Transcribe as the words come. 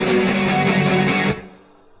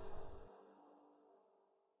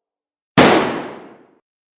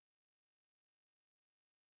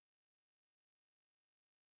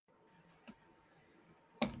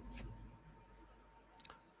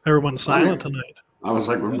Everyone's silent tonight. I was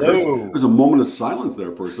like, there's a moment of silence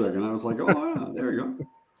there for a second. I was like, oh, yeah, there you go.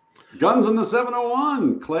 Guns in the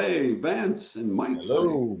 701, Clay, Vance, and Mike.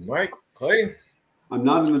 Hello, Mike, Clay. I'm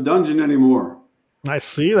not in the dungeon anymore. I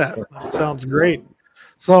see that. That sounds great.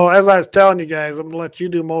 So as I was telling you guys, I'm going to let you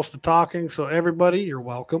do most of the talking. So everybody, you're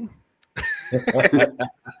welcome. I'm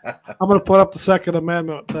going to put up the Second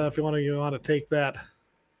Amendment if you want to take that.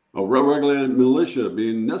 A well-regulated militia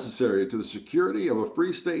being necessary to the security of a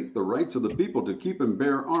free state, the rights of the people to keep and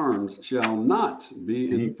bear arms shall not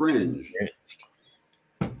be infringed.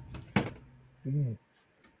 There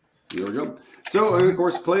we go. So, of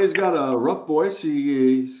course, Clay's got a rough voice.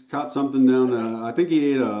 He's caught something down. I think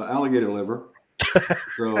he ate alligator liver.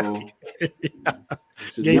 So,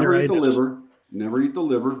 never eat the liver. Never eat the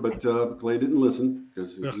liver. But Clay didn't listen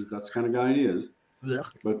because that's the kind of guy he is. Yeah.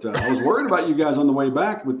 But I was worried about you guys on the way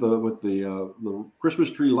back with the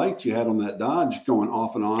Christmas tree lights you had on that Dodge going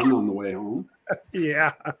off and on the way home.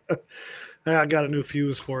 Yeah. I got a new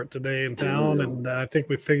fuse for it today in town, and I think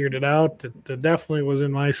we figured it out. It definitely was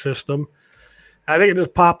in my system. I think it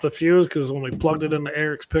just popped the fuse because when we plugged it into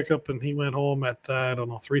Eric's pickup and he went home at,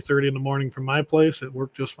 3:30 in the morning from my place, it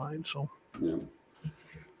worked just fine. So, yeah.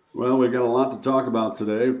 Well, we got a lot to talk about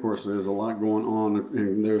today. Of course, there's a lot going on,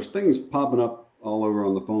 and there's things popping up all over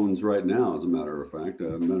on the phones right now, as a matter of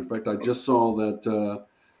fact. I just saw that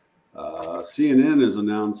CNN has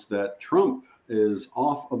announced that Trump is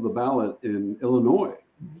off of the ballot in Illinois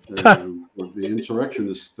with the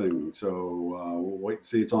insurrectionist thing. So we'll wait and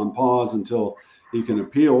see. It's on pause until he can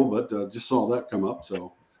appeal, but just saw that come up.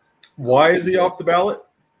 So why is he off the ballot?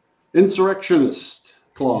 Insurrectionist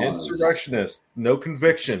clause. Insurrectionist. No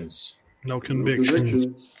convictions. No convictions.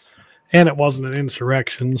 And it wasn't an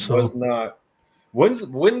insurrection. So it was not.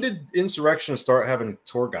 When did insurrectionists start having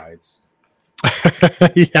tour guides?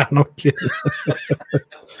 Yeah, no kidding.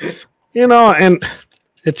 And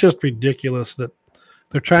it's just ridiculous that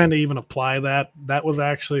they're trying to even apply that. That was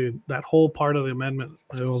actually that whole part of the amendment.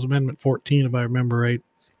 It was Amendment 14, if I remember right.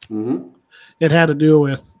 Mm-hmm. It had to do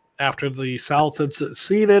with after the South had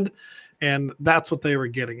seceded, and that's what they were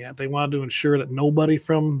getting at. They wanted to ensure that nobody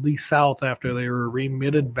from the South, after they were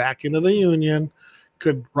remitted back into the Union,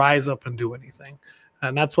 could rise up and do anything.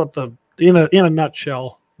 And that's what in a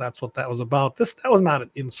nutshell, that's what that was about. That was not an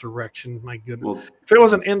insurrection, my goodness. Well, if it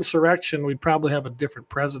was an insurrection, we'd probably have a different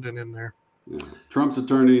president in there. Yeah. Trump's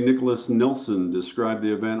attorney, Nicholas Nelson, described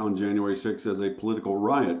the event on January 6th as a political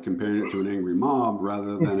riot, comparing it to an angry mob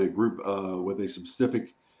rather than a group with a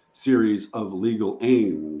specific series of legal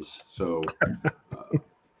aims. So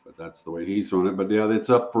but that's the way he's throwing it. But yeah, it's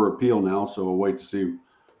up for appeal now, so we'll wait to see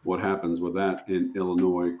what happens with that in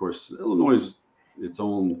Illinois. Of course, Illinois is its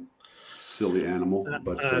own silly animal,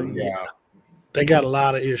 but yeah, they got a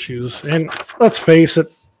lot of issues. And let's face it,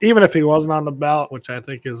 even if he wasn't on the ballot, which I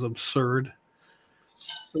think is absurd,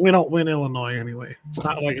 we don't win Illinois anyway. It's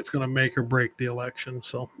not like it's going to make or break the election.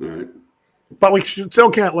 So, right. But we still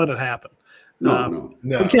can't let it happen. No.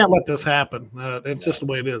 We can't let this happen. It's just the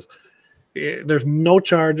way it is. There's no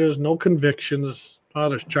charges, no convictions. Oh,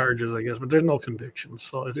 there's charges, I guess, but there's no convictions.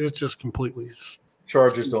 So it's just completely.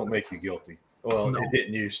 Charges don't make you guilty. Well, it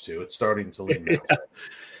didn't used to. It's starting to lean that way.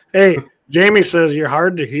 Hey, Jamie says you're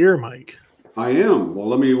hard to hear, Mike. I am. Well,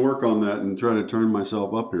 let me work on that and try to turn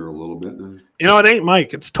myself up here a little bit. It ain't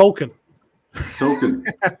Mike. It's Token. Token.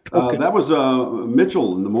 That was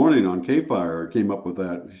Mitchell in the morning on K-Fire came up with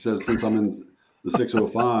that. He says, since I'm in the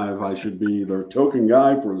 605, I should be the token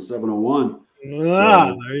guy for the 701.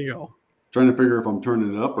 There you go. Trying to figure if I'm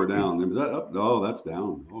turning it up or down. Is that up? Oh, that's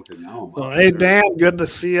down. Okay, now I'm up. Hey, Dan, good to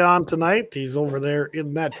see you on tonight. He's over there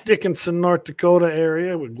in that Dickinson, North Dakota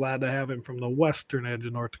area. We're glad to have him from the western edge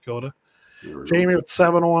of North Dakota. Jamie with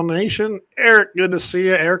 701 Nation. Eric, good to see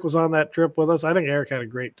you. Eric was on that trip with us. I think Eric had a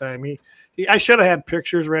great time. I should have had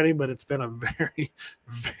pictures ready, but it's been a very,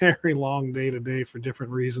 very long day today for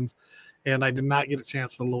different reasons. And I did not get a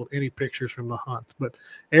chance to load any pictures from the hunt. But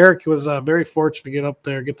Eric was very fortunate to get up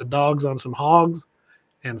there, get the dogs on some hogs,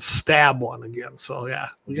 and stab one again. So yeah,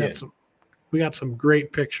 we got some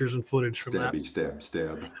great pictures and footage from that.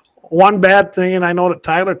 Stab. One bad thing, and I know that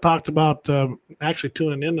Tyler talked about actually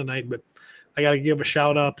tuning in tonight, but I got to give a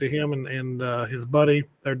shout out to him and his buddy.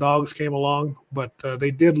 Their dogs came along, but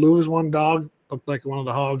they did lose one dog. Looked like one of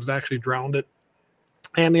the hogs actually drowned it,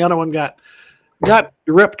 and the other one got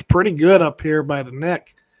ripped pretty good up here by the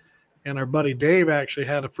neck. And our buddy Dave actually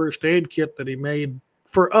had a first aid kit that he made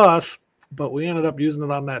for us, but we ended up using it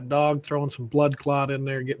on that dog, throwing some blood clot in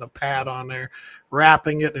there, getting a pad on there,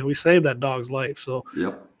 wrapping it, and we saved that dog's life. So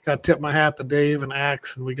got to tip my hat to Dave and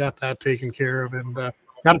Axe, and we got that taken care of. And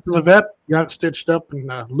Got it to the vet, got it stitched up,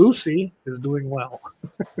 and Lucy is doing well.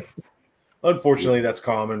 Unfortunately, that's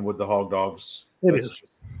common with the hog dogs. It That's is.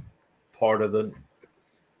 just part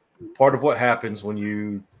of what happens when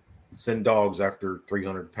you send dogs after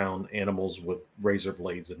 300-pound animals with razor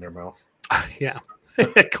blades in their mouth. Yeah.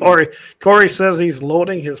 Corey says he's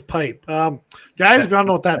loading his pipe. Guys, if you don't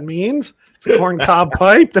know what that means, it's a corn cob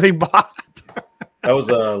pipe that he bought. That was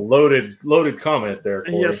a loaded comment there,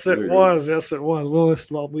 Corey. Yes, it was. Yes, it was. We'll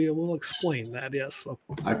explain that. Yes. So.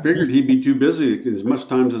 I figured he'd be too busy as much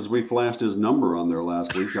times as we flashed his number on there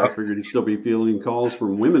last week. I figured he'd still be fielding calls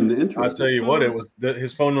from women interested. I'll tell you what,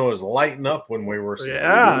 his phone was lighting up when we were.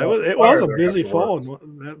 Yeah, it was a busy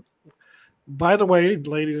phone. By the way,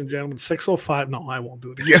 ladies and gentlemen, 605. No, I won't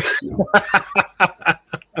do it again.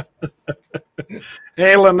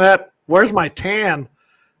 Hey, Lynette, where's my tan?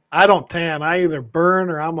 I don't tan. I either burn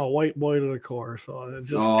or I'm a white boy to the core. So it's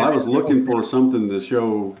just. I was looking for something to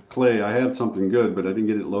show Clay. I had something good, but I didn't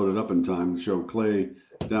get it loaded up in time to show Clay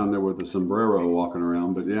down there with the sombrero walking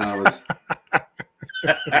around. But yeah, I was.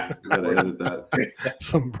 Gotta edit that.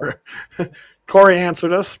 Sombrero. Corey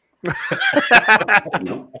answered us.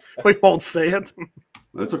 We won't say it.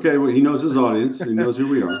 That's okay. Well, he knows his audience. He knows who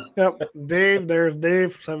we are. Yep. Dave, there's Dave,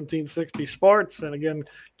 1760 Sports. And again,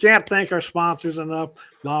 can't thank our sponsors enough.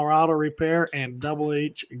 Lauer Auto Repair and Double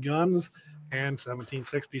H Guns and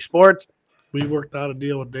 1760 Sports. We worked out a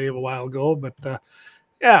deal with Dave a while ago, but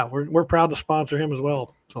yeah, we're proud to sponsor him as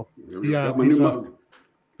well. So yeah,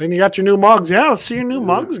 then you got your new mugs. Yeah, let's see your new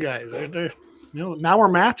mugs, guys. They're, now we're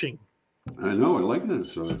matching. I know. I like that.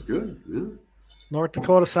 So that's good. Yeah. North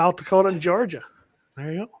Dakota, South Dakota, and Georgia.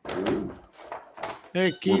 There you go.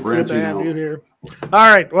 Hey, Keith, good to have you here. All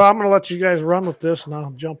right. Well, I'm going to let you guys run with this, and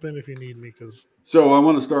I'll jump in if you need me. So I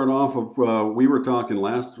want to start off of we were talking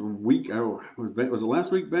last week. Was it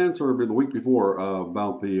last week, Vance, or the week before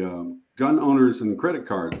about the gun owners and credit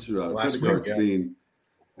cards? Last credit week, cards being.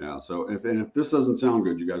 Yeah. So if this doesn't sound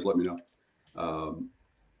good, you guys let me know.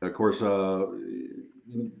 Of course,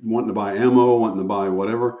 wanting to buy ammo, wanting to buy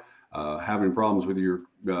whatever. Having problems with your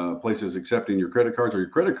places accepting your credit cards, or your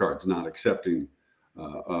credit cards not accepting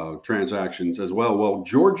transactions as well. Well,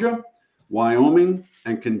 Georgia, Wyoming,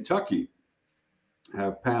 and Kentucky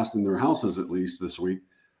have passed in their houses, at least this week,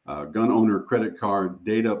 gun owner credit card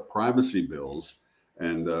data privacy bills.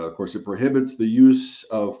 And of course, it prohibits the use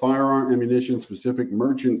of firearm ammunition specific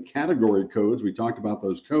merchant category codes. We talked about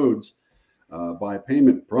those codes by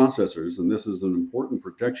payment processors. And this is an important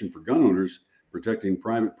protection for gun owners, protecting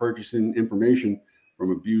private purchasing information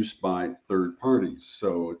from abuse by third parties.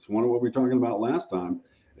 So it's one of what we were talking about last time,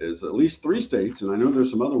 is at least 3 states, and I know there's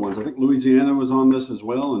some other ones. I think Louisiana was on this as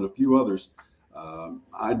well, and a few others.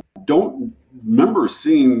 I don't remember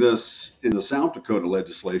seeing this in the South Dakota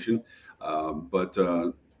legislation, but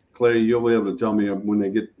Clay, you'll be able to tell me when they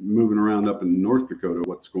get moving around up in North Dakota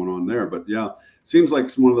what's going on there. But yeah, seems like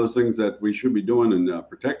it's one of those things that we should be doing and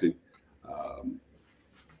protecting.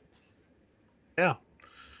 Yeah,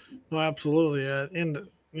 no, absolutely. And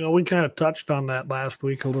we kind of touched on that last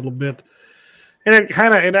week a little bit, and it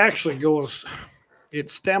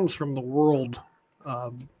stems from the world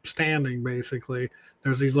standing. Basically,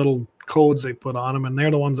 there's these little codes they put on them, and they're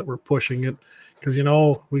the ones that were pushing it, because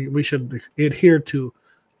we should adhere to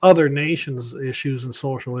other nations' issues and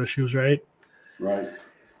social issues, right? Right.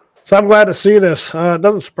 So I'm glad to see this. It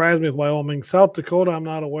doesn't surprise me with Wyoming. South Dakota, I'm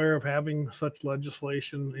not aware of having such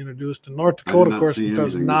legislation introduced. In North Dakota, of course,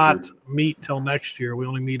 does not meet till next year. We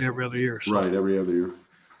only meet every other year. So. Right, every other year.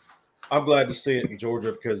 I'm glad to see it in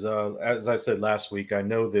Georgia because, as I said last week, I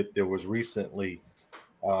know that there was recently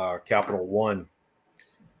Capital One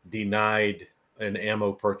denied an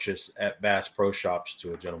ammo purchase at Bass Pro Shops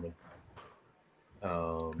to a gentleman.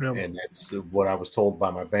 And that's what I was told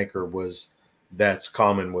by my banker was that's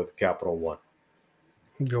common with Capital One.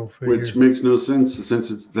 Go figure. Which makes no sense since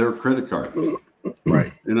it's their credit card.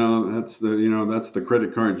 Right. That's the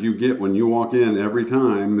credit card you get when you walk in every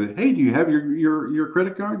time. Hey, do you have your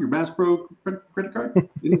credit card, your Bass Pro credit card?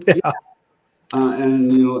 Yeah. And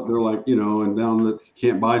they're like, and down that you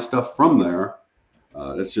can't buy stuff from there.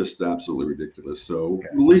 It's just absolutely ridiculous. So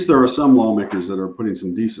at least there are some lawmakers that are putting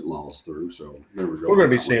some decent laws through. So there we go. We're going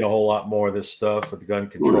to be seeing a whole lot more of this stuff with the gun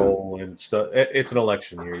control and stuff. It's an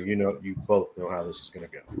election year. You both know how this is going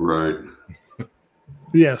to go. Right.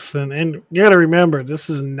 Yes, and you got to remember, this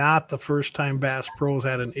is not the first time Bass Pro's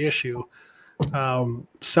had an issue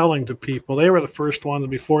selling to people. They were the first ones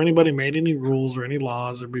before anybody made any rules or any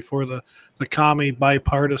laws, or before the commie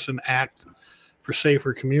bipartisan act for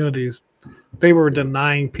safer communities. They were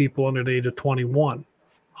denying people under the age of 21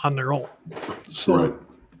 on their own. So,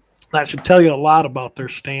 That should tell you a lot about their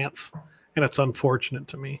stance, and it's unfortunate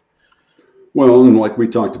to me. Well, and like we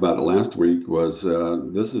talked about it last week, was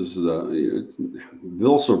this is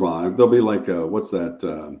they'll survive. They'll be like what's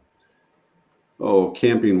that?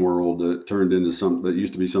 Camping World that turned into something that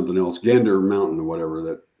used to be something else, Gander Mountain or whatever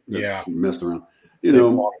that messed around.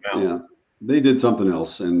 Yeah, they did something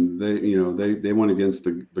else, and they went against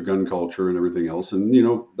the gun culture and everything else, and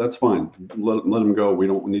that's fine. Let them go. We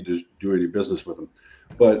don't need to do any business with them.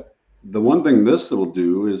 But the one thing this will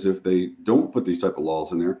do is if they don't put these type of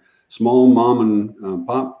laws in there, small mom and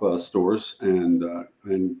pop stores and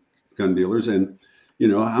gun dealers, and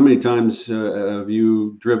how many times have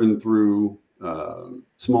you driven through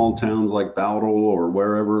small towns like Bowdle or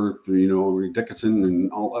wherever, Dickinson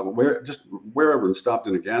and all wherever, and stopped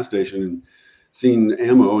in a gas station and seen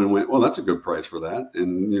ammo and went, well, that's a good price for that,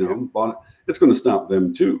 and bought it. It's going to stop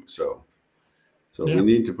them too. So we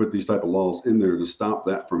need to put these type of laws in there to stop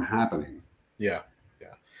that from happening. Yeah.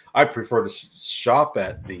 I prefer to shop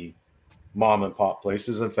at the mom and pop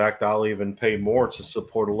places. In fact, I'll even pay more to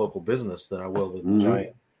support a local business than I will the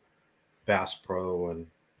giant Bass Pro and.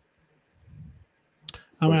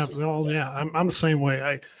 I'm the same way.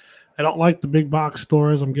 I don't like the big box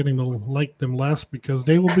stores. I'm getting to like them less because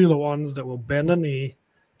they will be the ones that will bend a knee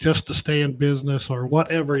just to stay in business or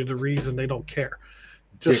whatever the reason. They don't care,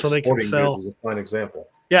 just so they can sell. Is a fine example.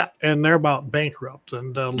 Yeah, and they're about bankrupt,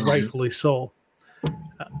 and rightfully so.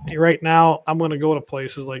 Right now, I'm going to go to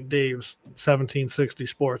places like Dave's 1760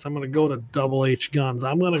 Sports. I'm going to go to Double H Guns.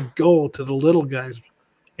 I'm going to go to the little guys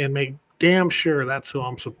and make damn sure that's who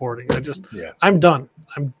I'm supporting. I'm done.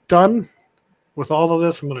 I'm done with all of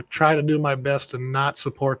this. I'm going to try to do my best and not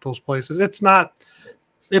support those places.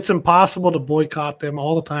 It's impossible to boycott them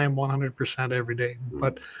all the time, 100% every day.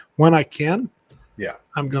 But when I can,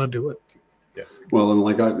 I'm going to do it. Yeah. Well, and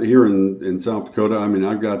like here in South Dakota, I mean,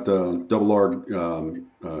 I've got Double R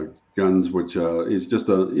Guns, which is just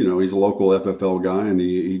he's a local FFL guy, and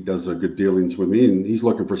he does good dealings with me, and he's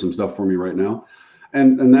looking for some stuff for me right now.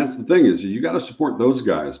 And that's the thing is you got to support those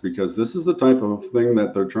guys because this is the type of thing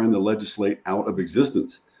that they're trying to legislate out of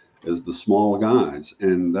existence is the small guys.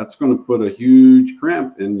 And that's going to put a huge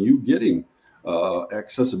cramp in you getting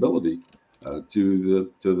accessibility to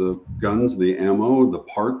the guns, the ammo, the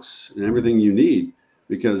parts, and everything you need.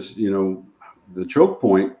 Because, the choke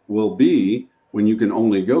point will be when you can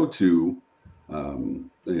only go to,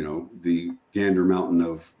 the Gander Mountain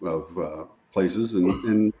of places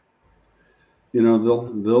and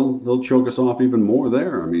they'll choke us off even more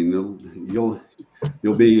there. I mean,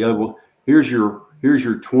 you'll be able. Here's your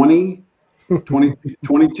 22s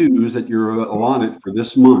that you're allotted for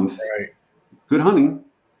this month. Right. Good hunting.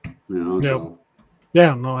 So.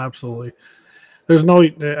 Yeah. No, absolutely. There's no,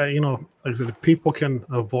 like I said, if people can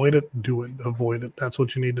avoid it, do it. Avoid it. That's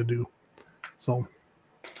what you need to do. So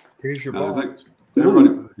here's your box. Everybody,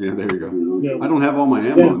 there you go. Yeah. I don't have all my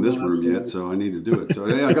ammo in this room yet, so I need to do it. So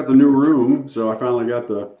I got the new room, so I finally got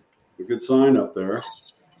the good sign up there.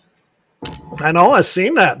 I know, I've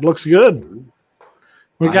seen that. Looks good.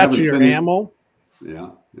 We got you your ammo. Yeah.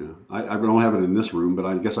 I don't have it in this room, but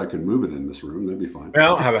I guess I can move it in this room. That'd be fine. I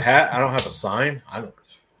don't have a hat. I don't have a sign. I don't.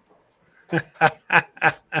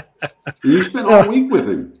 You spent all week with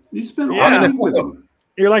him.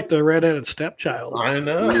 You're like the redheaded stepchild. I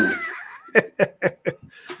know.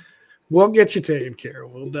 We'll get you taken care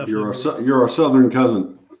of. We'll definitely. You're our southern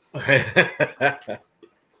cousin.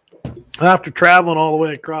 After traveling all the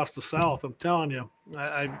way across the South, I'm telling you,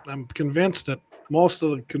 I'm convinced that most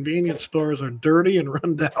of the convenience stores are dirty and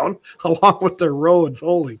run down along with their roads.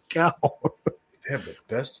 Holy cow. They have the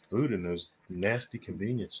best food in those nasty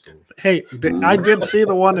convenience stores. Hey, I did see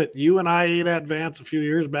the one that you and I ate at Vance a few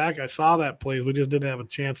years back. I saw that place. We just didn't have a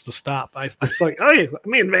chance to stop. I was like, hey,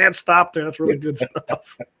 me and Vance stopped there. That's really good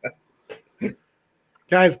stuff.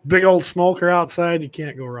 Guys, big old smoker outside. You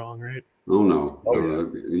can't go wrong, right? Oh, no.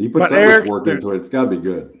 You put that much work into it. It's got to be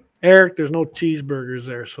good. Eric, there's no cheeseburgers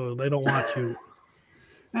there, so they don't want you.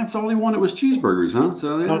 That's all he wanted was cheeseburgers, huh?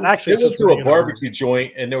 So no, actually, it was to a barbecue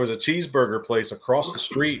joint, and there was a cheeseburger place across the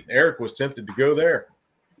street. Eric was tempted to go there.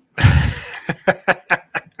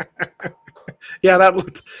 Yeah, that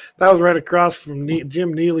was right across from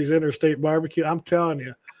Jim Neely's Interstate Barbecue. I'm telling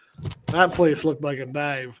you, that place looked like a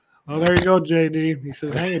dive. Oh, there you go, JD. He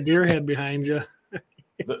says, hang a deer head behind you.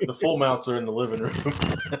 The full mounts are in the living room.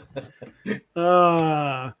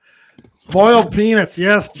 Boiled peanuts.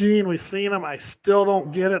 Yes, Gene, we've seen them. I still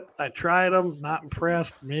don't get it. I tried them. Not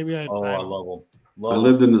impressed. Maybe I love them. I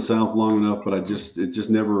lived in the South long enough, but it just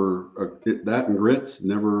never that and grits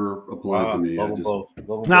never applied to me.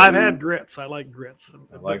 I've had grits. I like grits.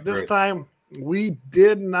 But this time We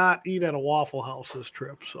did not eat at a Waffle House this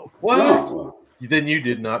trip, so What? Oh, Then you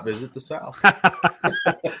did not visit the South.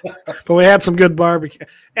 but we had some good barbecue.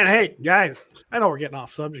 And hey, guys, I know we're getting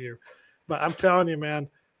off subject here, but I'm telling you, man,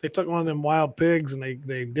 they took one of them wild pigs and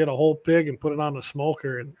they did a whole pig and put it on the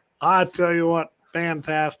smoker. And I tell you what,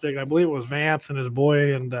 fantastic! I believe it was Vance and his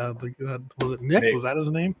boy and was it Nick? Was that his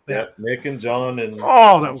name? Yeah, Nick and John and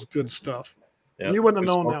oh, that was good stuff. yeah, You wouldn't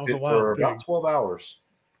have we known that smoked was a it wild for pig. about 12 hours.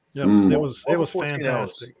 Yep, Mm. it was 14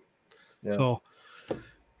 fantastic. Yeah. So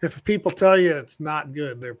if people tell you it's not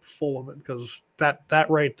good, they're full of it, because that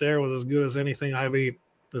right there was as good as anything I've ate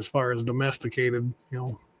as far as domesticated,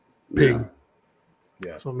 pig.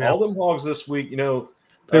 Yeah. So, All them hogs this week, they were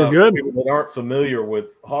for good. people that aren't familiar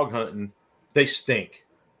with hog hunting, they stink.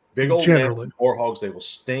 Big old Generally. nasty boar hogs, they will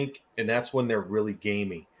stink, and that's when they're really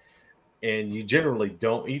gamey. And you generally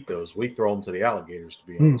don't eat those. We throw them to the alligators, to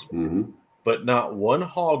be honest with you. Mm-hmm. But not one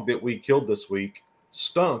hog that we killed this week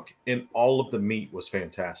stunk, and all of the meat was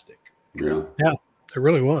fantastic. Yeah. It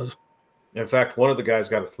really was. In fact, one of the guys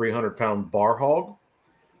got a 300-pound bar hog,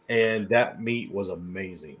 and that meat was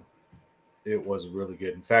amazing. It was really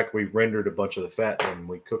good. In fact, we rendered a bunch of the fat and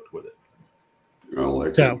we cooked with it. Oh,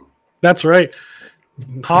 excellent. Yeah, that's right.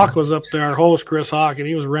 Hawk was up there, our host, Chris Hawk, and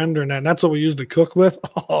he was rendering that. And that's what we used to cook with.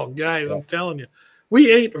 Oh, guys, I'm telling you,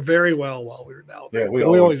 we ate very well while we were down there. Yeah, we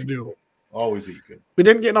always do. Good. Always eat good. We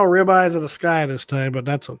didn't get no ribeyes of the sky this time, but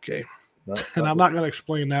that's okay. And I'm not going to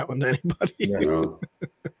explain that one to anybody. No.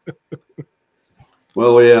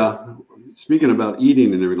 Well, yeah. Speaking about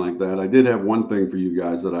eating and everything like that, I did have one thing for you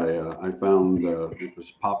guys that I found it was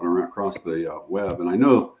popping around across the web, and I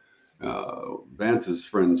know Vance is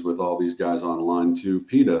friends with all these guys online too.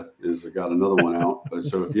 PETA has got another one out.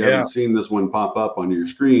 So if you haven't seen this one pop up on your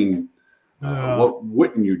screen, what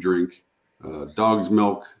wouldn't you drink? Dog's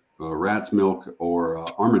milk, rat's milk, or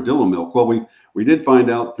armadillo milk? Well, we did find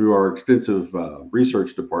out through our extensive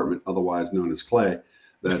research department, otherwise known as Clay,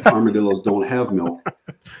 that armadillos don't have milk.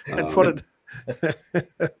 That's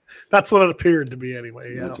what it appeared to be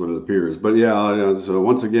anyway. Yeah. That's what it appears. But yeah, so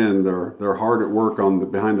once again, they're hard at work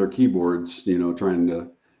behind their keyboards, trying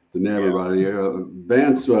to nab everybody.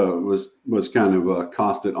 Vance was kind of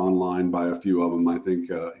accosted online by a few of them, I think,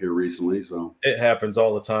 here recently. So it happens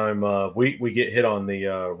all the time. We get hit on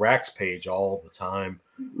the Racks page all the time.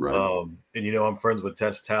 Right. And I'm friends with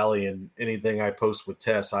Tess Talley, and anything I post with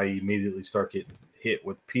Tess, I immediately start getting hit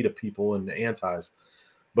with PETA people and the antis.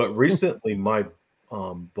 But recently, my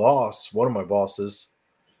boss, one of my bosses,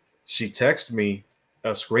 she texted me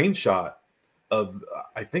a screenshot of,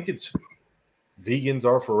 I think it's Vegans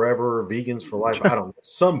Are Forever, Vegans for Life. I don't know,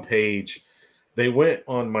 some page. They went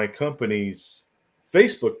on my company's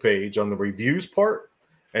Facebook page on the reviews part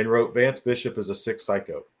and wrote Vance Bishop is a sick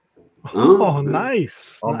psycho. Oh,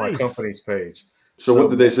 nice. On my company's page. So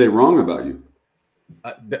what did they say wrong about you?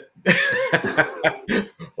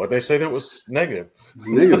 What they say that was negative.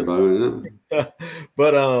 Negative,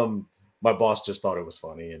 but my boss just thought it was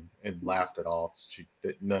funny and laughed it off.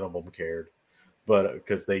 None of them cared, but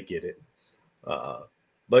because they get it.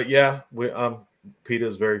 But yeah, PETA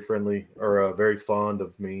is very friendly or very fond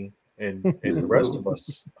of me and the rest of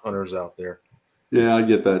us hunters out there. Yeah, I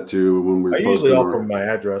get that too. When I usually offer my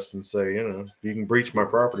address and say, if you can breach my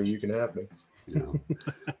property, you can have me. Yeah.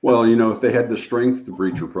 Well, if they had the strength to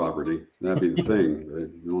breach your property, that'd be the thing. They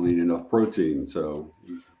don't need enough protein. So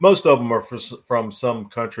most of them are from some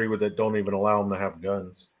country that don't even allow them to have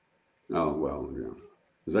guns. Oh, well, yeah.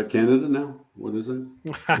 Is that Canada now? What is it?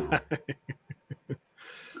 No.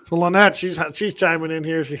 So Lynette, she's chiming in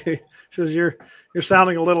here. She says you're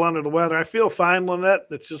sounding a little under the weather. I feel fine, Lynette.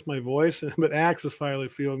 That's just my voice. But Axe is finally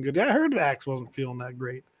feeling good. Yeah, I heard Axe wasn't feeling that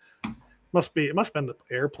great. It must have been the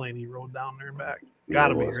airplane he rode down there and back.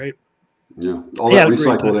 Gotta be, right? Yeah. All that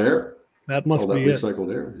recycled air. That must be it.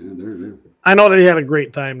 Recycled air. Yeah, there. I know that he had a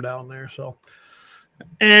great time down there. So,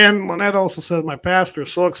 and Lynette also says my pastor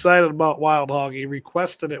is so excited about wild hog. He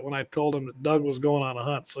requested it when I told him that Doug was going on a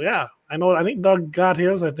hunt. So yeah, I think Doug got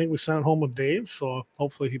his. I think we sent it home with Dave. So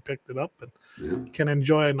hopefully he picked it up and can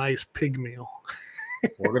enjoy a nice pig meal.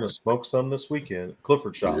 We're gonna smoke some this weekend.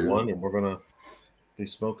 Clifford shot one, and we're gonna be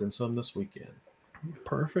smoking some this weekend.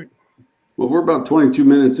 Perfect. Well, we're about 22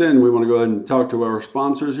 minutes in. We want to go ahead and talk to our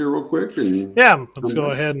sponsors here real quick. Let's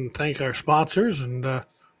go ahead and thank our sponsors, and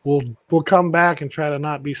we'll come back and try to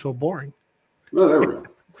not be so boring. Well, there we go.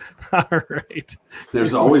 All right.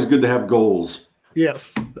 There's always good to have goals.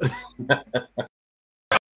 Yes.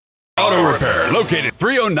 Auto Repair, located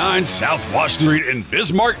 309 South Wash Street in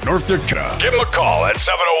Bismarck, North Dakota. Give them a call at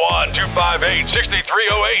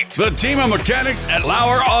 701-258-6308. The team of mechanics at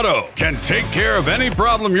Lauer Auto can take care of any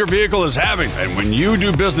problem your vehicle is having. And when you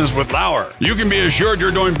do business with Lauer, you can be assured you're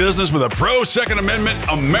doing business with a pro Second Amendment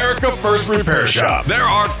America First repair shop. There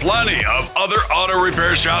are plenty of other auto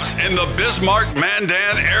repair shops in the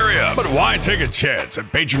Bismarck-Mandan area. But why take a chance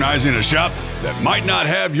at patronizing a shop that might not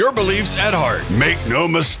have your beliefs at heart? Make no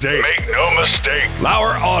mistake.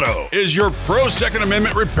 Lauer Auto is your pro Second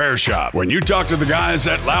Amendment repair shop. When you talk to the guys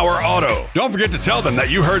at Lauer Auto, don't forget to tell them that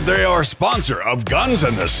you heard they are a sponsor of Guns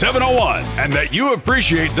and the 701 and that you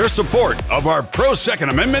appreciate their support of our pro Second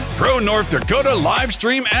Amendment, pro North Dakota live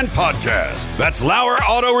stream and podcast. That's Lauer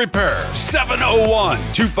Auto Repair,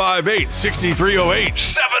 701-258-6308.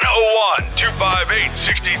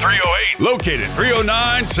 701-258-6308. Located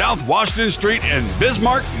 309 South Washington Street in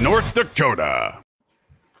Bismarck, North Dakota.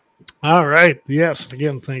 All right. Yes.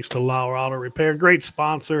 Again, thanks to Lauer Auto Repair. Great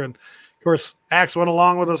sponsor. And, of course, Axe went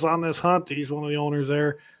along with us on this hunt. He's one of the owners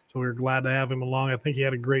there. So we were glad to have him along. I think he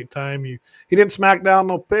had a great time. He didn't smack down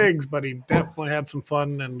no pigs, but he definitely had some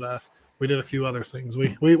fun. And we did a few other things.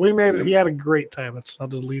 We made it. He had a great time. I'll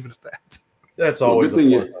just leave it at that. That's always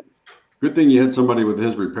good thing you had somebody with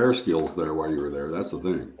his repair skills there while you were there. That's the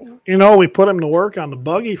thing. We put him to work on the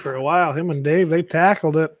buggy for a while. Him and Dave, they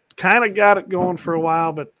tackled it. Kind of got it going for a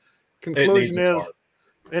while, but conclusion is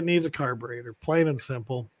it needs a carburetor, plain and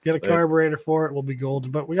simple. Get a carburetor for it, we'll be golden.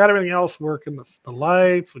 But we got everything else working. The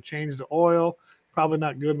lights, we changed the oil. Probably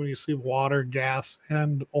not good when you see water, gas,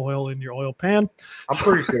 and oil in your oil pan. I'm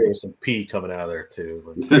pretty sure there's some pee coming out of there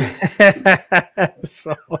too.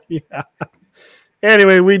 So yeah.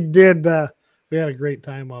 Anyway, we had a great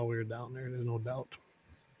time while we were down there. There's no doubt.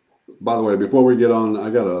 By the way, before we get on, I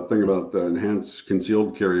got a thing about the enhanced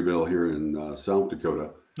concealed carry bill here in South Dakota.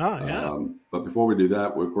 Oh, yeah. But before we do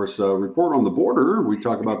that, we, of course, report on the border. We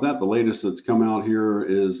talk about that. The latest that's come out here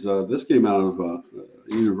is this came out of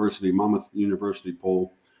Monmouth University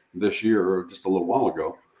poll this year, or just a little while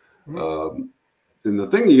ago. Mm-hmm. And the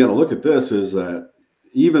thing you got to look at this is that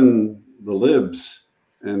even the libs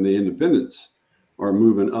and the independents are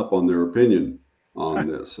moving up on their opinion on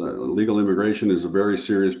this. Legal immigration is a very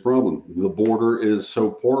serious problem. The border is so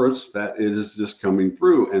porous that it is just coming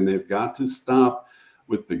through, and they've got to stop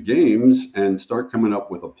with the games and start coming up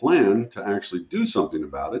with a plan to actually do something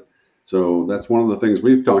about it. So that's one of the things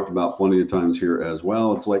we've talked about plenty of times here as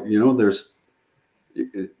well. It's like,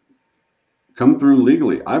 come through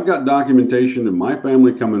legally. I've got documentation of my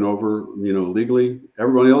family coming over, legally.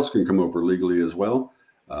 Everybody else can come over legally as well.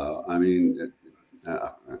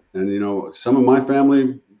 Some of my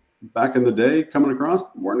family back in the day coming across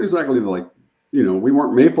weren't exactly like, we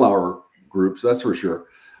weren't Mayflower groups, that's for sure.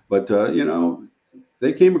 But,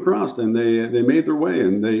 they came across and they made their way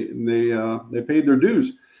and they paid their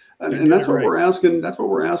dues. And that's what we're asking. That's what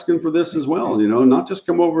we're asking for this as well. Not just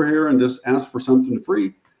come over here and just ask for something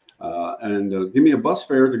free and give me a bus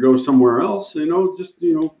fare to go somewhere else.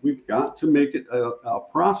 We've got to make it a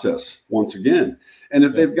process once again. And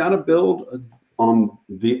if they've got to build on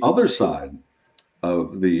the other side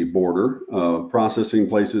of the border, processing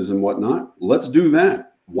places and whatnot, let's do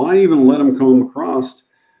that. Why even let them come across?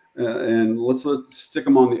 And let's stick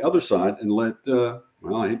them on the other side and let, I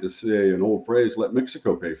hate to say an old phrase, let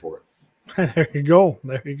Mexico pay for it. There you go.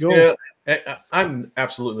 Yeah, I'm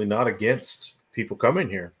absolutely not against people coming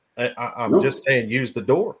here. I'm just saying use the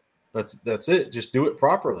door. That's it. Just do it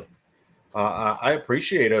properly. I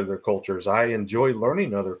appreciate other cultures. I enjoy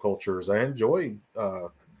learning other cultures. I enjoy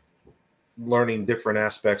learning different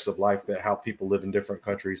aspects of life, how people live in different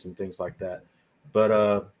countries and things like that.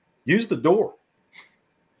 But use the door.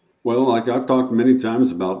 Well, like I've talked many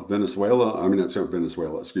times about Venezuela. I mean, that's not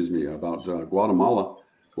Venezuela, excuse me, about Guatemala.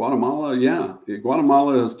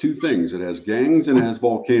 Guatemala has two things. It has gangs and it has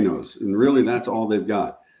volcanoes. And really, that's all they've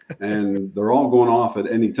got. And they're all going off at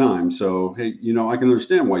any time. So, hey, I can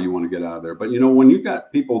understand why you want to get out of there. But, when you've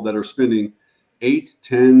got people that are spending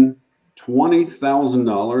 $8,000, $10,000,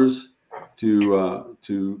 $20,000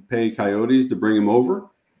 to pay coyotes to bring them over,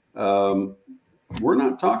 we're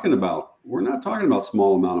not talking about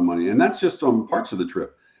small amount of money. And that's just on parts of the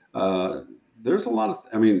trip. There's a lot of,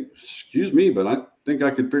 excuse me, but I think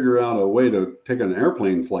I could figure out a way to take an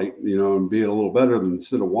airplane flight, and be a little better than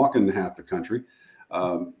instead of walking half the country,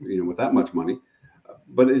 with that much money.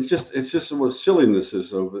 But it's just what silliness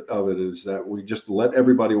is of it is that we just let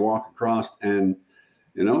everybody walk across and,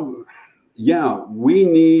 we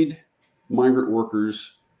need migrant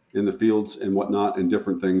workers in the fields and whatnot and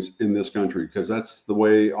different things in this country, because that's the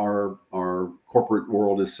way our corporate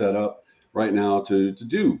world is set up. right now to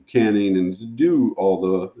do canning and to do all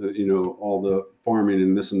the farming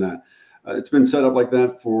and this and that. It's been set up like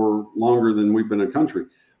that for longer than we've been a country.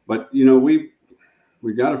 But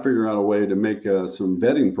we got to figure out a way to make some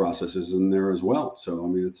vetting processes in there as well. So I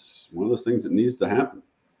mean, it's one of those things that needs to happen.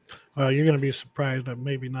 You're going to be surprised, but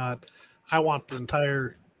maybe not. I want the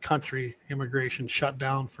entire country immigration shut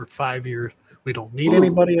down for 5 years. We don't need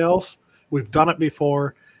anybody else. We've done it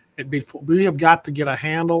before. We have got to get a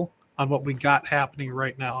handle on what we got happening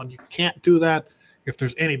right now, and you can't do that if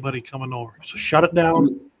there's anybody coming over. So shut it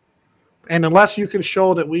down. And unless you can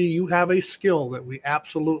show that you have a skill that we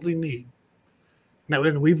absolutely need. Now,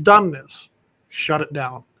 and we've done this. Shut it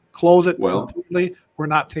down. Close it completely. We're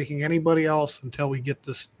not taking anybody else until we get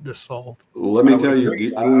this solved. Let me tell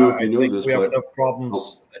you, I don't know if you know this, we have enough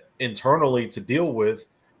problems internally to deal with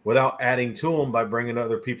without adding to them by bringing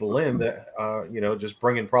other people in that, just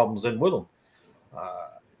bringing problems in with them.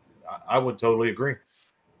 I would totally agree.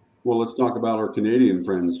 Well, let's talk about our Canadian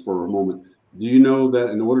friends for a moment. Do you know that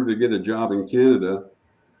in order to get a job in Canada,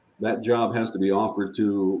 that job has to be offered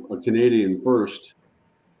to a Canadian first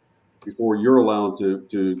before you're allowed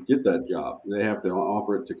to get that job? They have to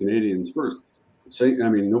offer it to Canadians first.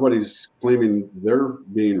 Nobody's claiming they're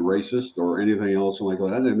being racist or anything else like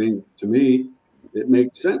that. I mean, to me, it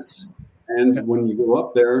makes sense. And when you go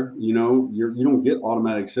up there, you don't get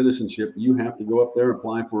automatic citizenship. You have to go up there,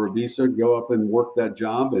 apply for a visa, go up and work that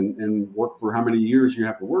job and work for how many years you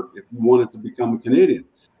have to work if you want it to become a Canadian.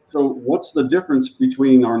 So what's the difference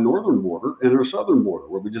between our northern border and our southern border,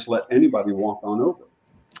 where we just let anybody walk on over?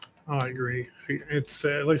 I agree. It's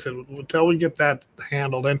like I said, until we get that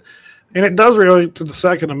handled, and it does relate to the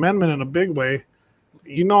Second Amendment in a big way.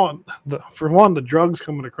 For one, the drugs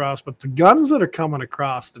coming across, but the guns that are coming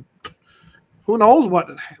across, who knows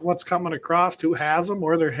what's coming across, who has them,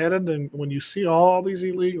 where they're headed. And when you see all these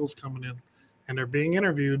illegals coming in and they're being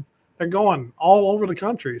interviewed, they're going all over the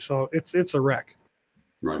country. So it's a wreck.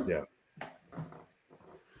 Right. Yeah.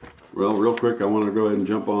 Well, real quick, I want to go ahead and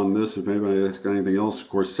jump on this. If anybody has got anything else, of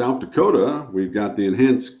course, South Dakota, we've got the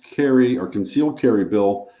enhanced carry or concealed carry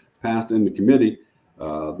bill passed in the committee.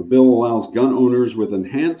 The bill allows gun owners with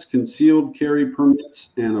enhanced concealed carry permits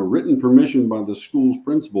and a written permission by the school's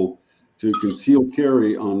principal to conceal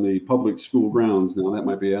carry on the public school grounds. Now, that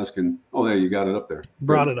might be asking, there, you got it up there.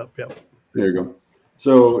 Brought it up, yeah. There you go.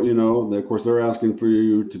 So, of course, they're asking for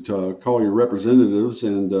you to call your representatives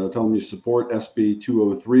and tell them you support SB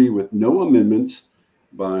 203 with no amendments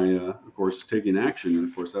by, of course, taking action. And,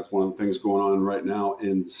 of course, that's one of the things going on right now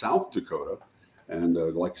in South Dakota. And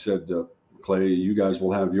like I said, Clay, you guys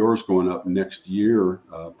will have yours going up next year,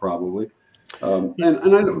 probably. And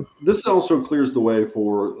I know this also clears the way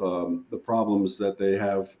for the problems that they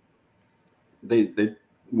have.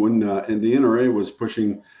 When and the NRA was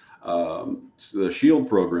pushing the SHIELD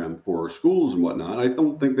program for schools and whatnot, I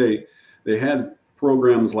don't think they had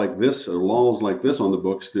programs like this or laws like this on the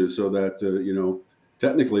books so that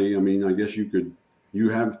technically, I mean, I guess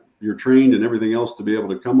you're trained and everything else to be able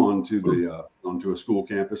to come onto a school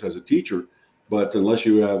campus as a teacher. But unless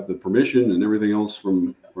you have the permission and everything else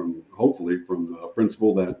from hopefully from the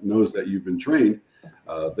principal that knows that you've been trained,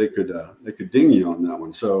 they could ding you on that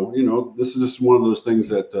one. So this is just one of those things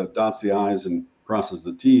that dots the I's and crosses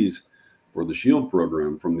the T's for the SHIELD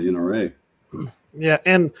program from the NRA. Yeah,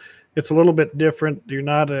 and it's a little bit different.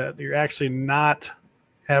 You're actually not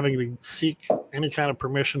having to seek any kind of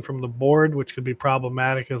permission from the board, which could be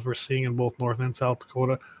problematic, as we're seeing in both North and South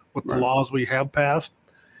Dakota with the laws we have passed.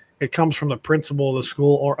 It comes from the principal of the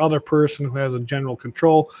school or other person who has a general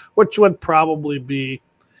control, which would probably be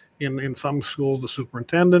in some schools the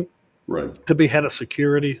superintendent. Right. Could be head of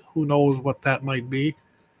security. Who knows what that might be.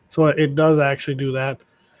 So it does actually do that.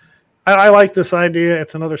 I like this idea.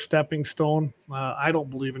 It's another stepping stone. I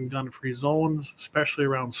don't believe in gun-free zones, especially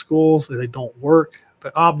around schools. They don't work.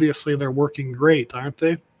 But obviously, they're working great, aren't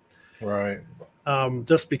they? Right.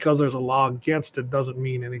 Just because there's a law against it doesn't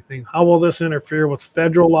mean anything. How will this interfere with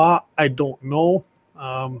federal law? I don't know.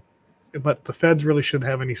 But the feds really shouldn't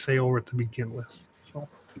have any say over it to begin with. So.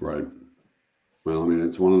 Right. Well, I mean,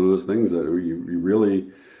 it's one of those things that you really,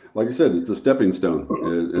 like I said, it's a stepping stone.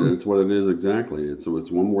 It's what it is exactly. It's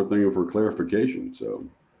one more thing for clarification. So,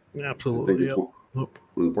 absolutely. I think it's one of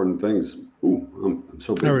the important things. Ooh, I'm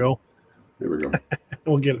so big. There we go. There we go.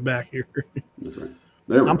 We'll get it back here. That's right.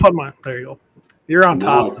 There I'm putting mine. There you go. You're on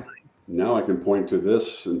top tonight. Now I can point to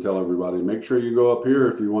this and tell everybody, make sure you go up here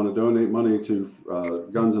if you want to donate money to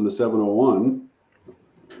Guns in the 701.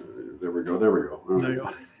 There we go. There we go. There you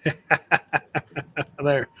go.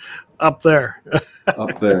 There. Up there.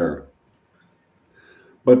 Up there.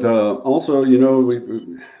 But also,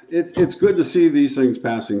 it's good to see these things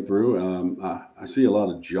passing through. I see a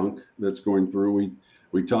lot of junk that's going through.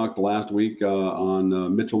 We talked last week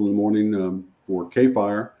on Mitchell in the Morning for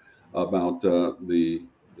K-Fire about the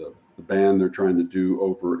ban they're trying to do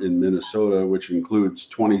over in Minnesota, which includes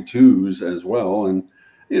 22s as well. And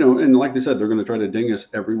and like they said, they're going to try to ding us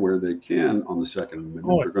everywhere they can on the Second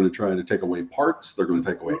Amendment. They're going to try to take away parts. They're going to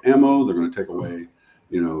take away ammo. They're going to take away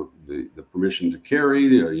the permission to carry,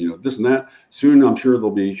 this and that. Soon, I'm sure they'll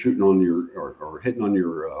be shooting on your or hitting on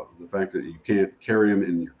your the fact that you can't carry them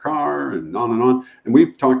in your car and on and on. And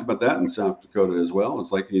we've talked about that in South Dakota as well.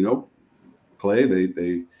 It's like, Clay,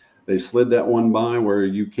 they slid that one by where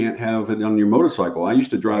you can't have it on your motorcycle. I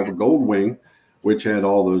used to drive a Gold Wing, which had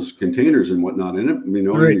all those containers and whatnot in it, in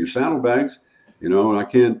your saddlebags. And I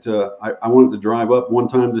can't. I wanted to drive up one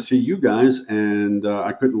time to see you guys, and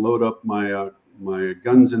I couldn't load up my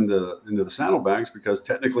guns into the saddlebags because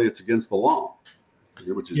technically it's against the law,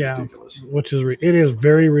 which is ridiculous. It is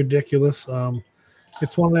very ridiculous.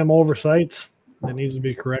 It's one of them oversights that needs to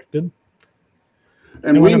be corrected.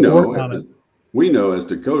 And we know as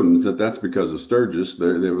Dakotans that's because of Sturgis.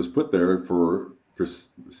 It was put there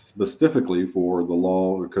specifically for the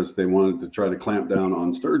law because they wanted to try to clamp down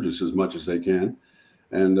on Sturgis as much as they can,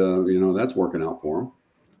 and that's working out for them.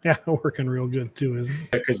 Yeah, working real good too, isn't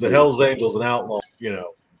it? Because the Hells Angels and Outlaws,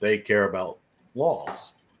 they care about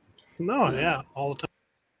laws. No, yeah, all the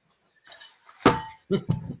time.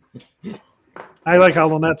 I like how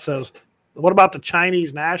Lynette says, "What about the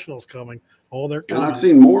Chinese nationals coming?" Oh, they're coming. And I've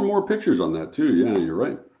seen more and more pictures on that too. Yeah, you're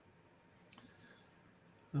right.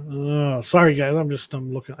 Sorry guys, I'm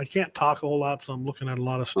looking. I can't talk a whole lot, so I'm looking at a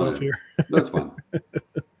lot of stuff here. That's fine.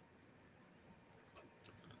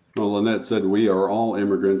 Well, Lynette said we are all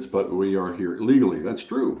immigrants, but we are here illegally. That's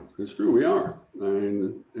true. It's true. We are.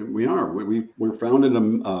 We are. We're found in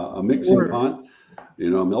a mixing pot, a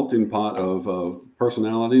melting pot of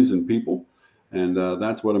personalities and people, and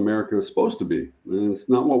that's what America is supposed to be. And it's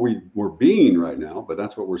not what we're being right now, but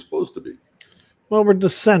that's what we're supposed to be. Well, we're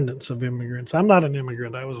descendants of immigrants. I'm not an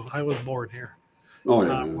immigrant. I was born here. Oh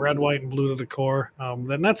yeah. Red, white, and blue to the core.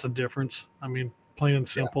 And that's the difference. I mean, plain and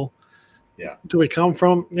simple. Yeah. Do we come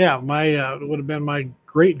from? Yeah, it would have been my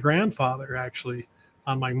great grandfather actually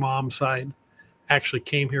on my mom's side actually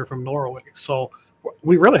came here from Norway. So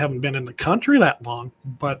we really haven't been in the country that long.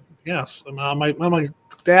 But yes, on my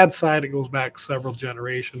dad's side, it goes back several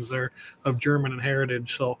generations there of German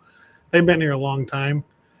heritage. So they've been here a long time.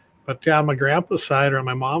 But yeah, on my grandpa's side or on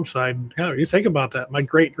my mom's side, you think about that. My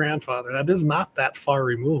great grandfather, that is not that far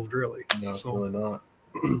removed, really. No, it's really not.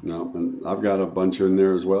 No, and I've got a bunch in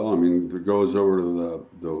there as well. I mean, it goes over to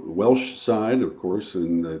the Welsh side, of course,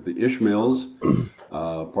 and the Ishmaels,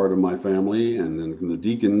 part of my family, and then the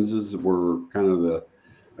Deacons were kind of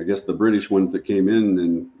the British ones that came in.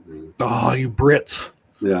 And you Brits.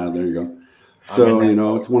 Yeah, there you go. So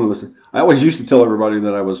it's one of those. I always used to tell everybody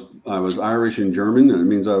that I was Irish and German, and it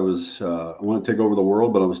means I want to take over the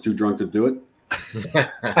world, but I was too drunk to do it.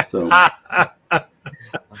 So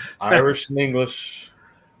Irish and English.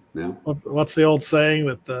 Yeah. What's the old saying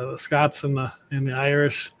that the Scots and the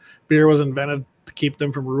Irish beer was invented to keep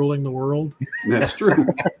them from ruling the world? That's true.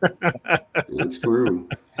 That's true.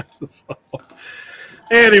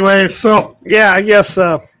 Anyway, so yeah, I guess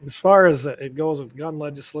as far as it goes with gun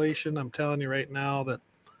legislation, I'm telling you right now that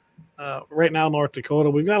right now North Dakota,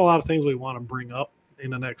 we've got a lot of things we want to bring up in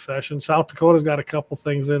the next session. South Dakota's got a couple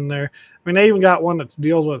things in there. I mean, they even got one that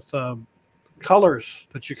deals with colors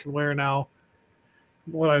that you can wear now.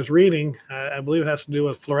 What I was reading, I believe it has to do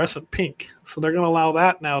with fluorescent pink. So they're going to allow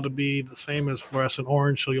that now to be the same as fluorescent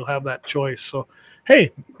orange. So you'll have that choice. So,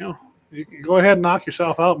 hey, you can go ahead and knock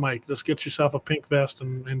yourself out, Mike. Just get yourself a pink vest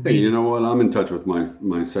and hey, you know what? I'm in touch with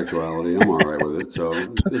my sexuality. I'm all right with it. So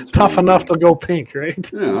it's tough enough to go pink,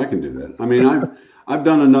 right? Yeah, I can do that. I mean, I've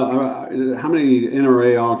done enough. How many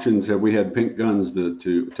NRA auctions have we had pink guns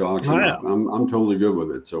to auction? Yeah. I'm totally good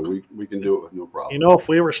with it. So we can do it with no problem. If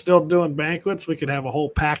we were still doing banquets, we could have a whole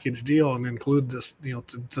package deal and include this,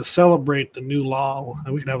 to celebrate the new law.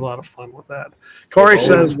 And we could have a lot of fun with that. Corey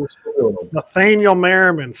says Nathaniel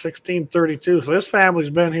Merriman, 1632. So his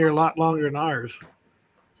family's been here a lot longer than ours.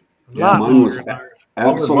 Mine was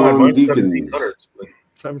Absalom Deacons.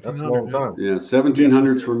 That's a long time. Yeah,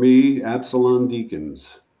 1700s for me, Absalom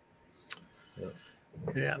Deacons.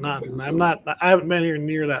 Yeah, I haven't been here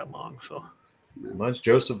near that long, so. Mine's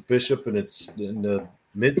Joseph Bishop, and it's in the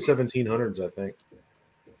mid 1700s, I think.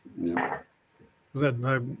 Yeah. I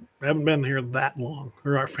haven't been here that long,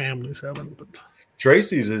 or our families haven't. But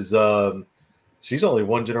Tracy's is she's only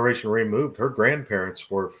one generation removed. Her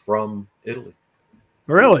grandparents were from Italy.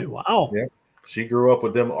 Really? Wow. Yeah. She grew up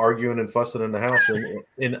with them arguing and fussing in the house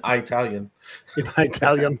in Italian. In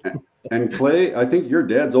Italian. And Clay, I think your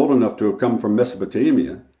dad's old enough to have come from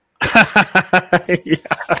Mesopotamia.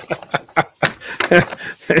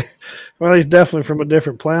 Well, he's definitely from a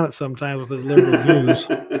different planet sometimes with his liberal views.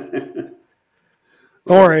 Don't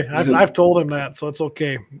worry, I've told him that, so it's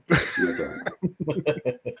okay.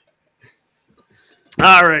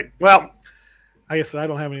 All right. Well, I guess I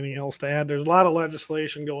don't have anything else to add. There's a lot of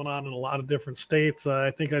legislation going on in a lot of different states.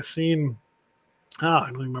 I think I've seen, I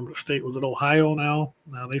don't remember the state. Was it Ohio now?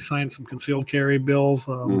 They signed some concealed carry bills.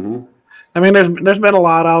 I mean, there's been a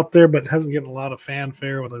lot out there, but it hasn't gotten a lot of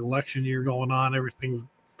fanfare with the election year going on.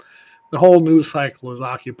 The whole news cycle is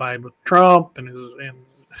occupied with Trump and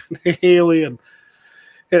Haley, and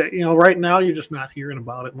right now you're just not hearing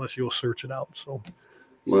about it unless you'll search it out. So.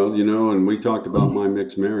 Well, and we talked about my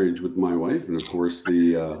mixed marriage with my wife, and of course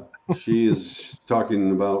she is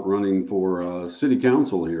talking about running for city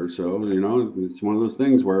council here. So, it's one of those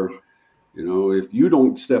things where, if you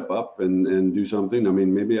don't step up and do something, I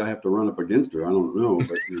mean, maybe I have to run up against her. I don't know,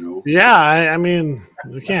 but Yeah, I mean,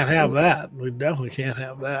 we can't have that. We definitely can't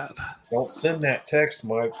have that. Don't send that text,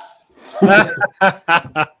 Mike.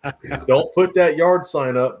 Don't put that yard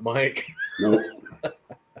sign up, Mike. Nope.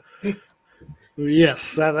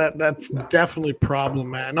 Yes, that's definitely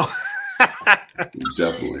problematic.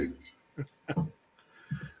 Definitely.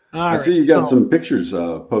 I see you got some pictures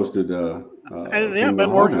posted. I've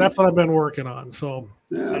been working. That's what I've been working on. So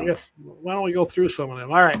yeah. I guess why don't we go through some of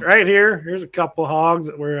them? All right, right here. Here's a couple of hogs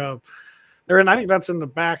that were. They're in. I think that's in the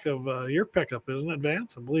back of your pickup, isn't it,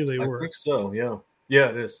 Vance? I believe they were. I think so. Yeah. Yeah,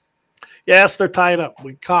 it is. Yes, they're tied up.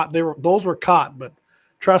 Those were caught, but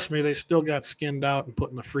trust me, they still got skinned out and put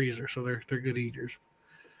in the freezer, so they're good eaters.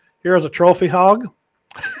 Here's a trophy hog.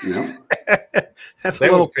 Yeah. That's a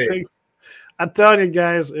little pig. I'm telling you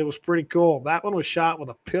guys, it was pretty cool. That one was shot with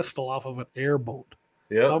a pistol off of an airboat.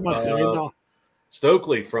 Yeah.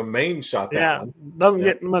 Stokely from Maine shot that one. Doesn't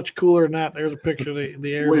get much cooler than that. There's a picture of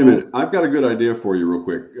the airboat. Wait a minute. I've got a good idea for you real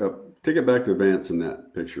quick. Take it back to Vance in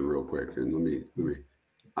that picture real quick. And let me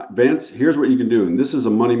Vance, here's what you can do. And this is a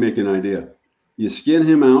money-making idea. You skin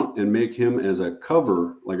him out and make him as a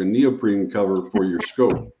cover, like a neoprene cover for your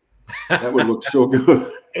scope. That would look so good.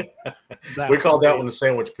 We call that one the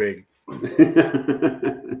sandwich pig.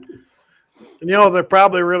 They're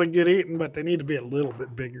probably really good eating, but they need to be a little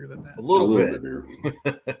bit bigger than that. A little bit bigger.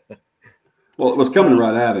 Well, it was coming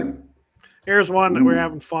right at him. Here's one that we're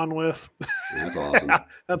having fun with. That's awesome.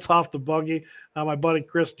 That's off the buggy. My buddy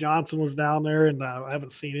Chris Johnson was down there, and I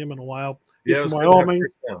haven't seen him in a while. He's from Wyoming.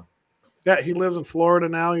 Yeah, he lives in Florida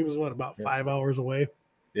now. He was, about 5 hours away?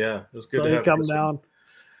 Yeah, it was good to have him. So he come down.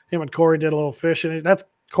 Him and Corey did a little fishing. That's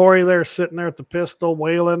Corey there sitting there at the pistol,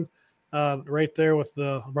 whaling, right there with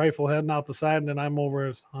the rifle heading out the side, and then I'm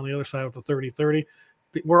over on the other side with the 30-30.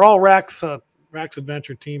 We're all Rax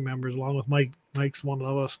Adventure team members, along with Mike. Mike's one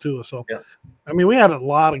of us, too. So, yeah. I mean, we had a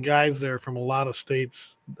lot of guys there from a lot of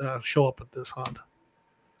states show up at this hunt.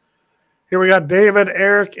 Here we got David,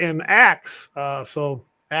 Eric, and Axe.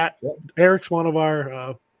 Eric's one of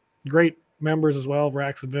our great members as well of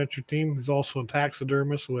Rax Adventure Team. He's also a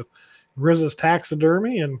taxidermist with Grizz's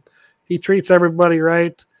Taxidermy, and he treats everybody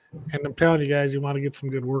right. And I'm telling you guys, you want to get some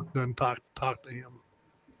good work done, talk to him.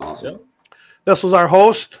 Awesome. This was our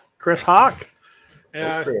host, Chris Hawk.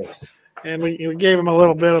 And we gave him a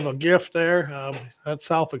little bit of a gift there. That's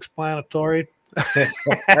self-explanatory.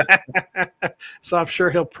 So I'm sure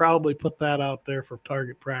he'll probably put that out there for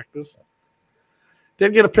target practice.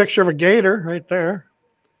 Did get a picture of a gator right there.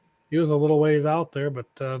 He was a little ways out there, but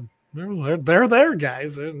they're there,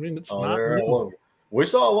 guys. I mean, it's not new. We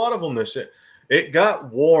saw a lot of them this year. It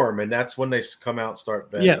got warm, and that's when they come out and start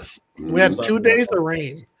bedding. Yes. We had 2 days of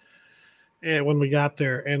rain when we got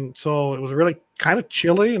there, and so it was really kind of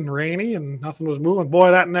chilly and rainy, and nothing was moving. Boy,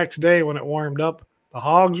 that next day when it warmed up, the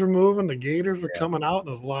hogs were moving, the gators were coming out, and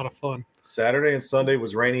it was a lot of fun. Saturday and Sunday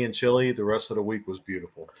was rainy and chilly. The rest of the week was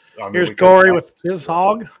beautiful. Here's Corey with his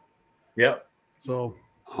hog. Yep. So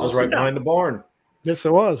I was right behind the barn. Yes,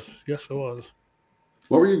 it was. Yes, it was.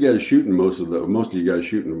 What were you guys shooting? Most of you guys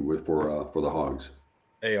shooting with for the hogs?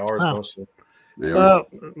 ARs mostly. So,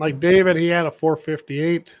 like David, he had a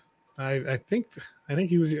 458. I think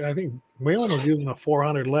Waylon was using a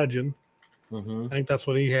 400 Legend. Mm-hmm. I think that's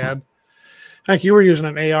what he had. I think you were using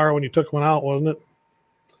an AR when you took one out, wasn't it?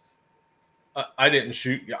 I didn't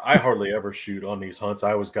shoot. I hardly ever shoot on these hunts.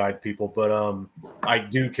 I always guide people, but I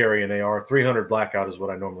do carry an AR. 300 Blackout is what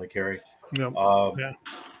I normally carry. Yep.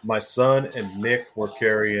 My son and Nick were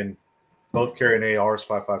both carrying ARs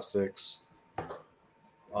 5.56.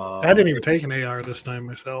 I didn't even take an AR this time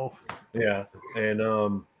myself. Yeah,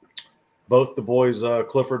 and both the boys,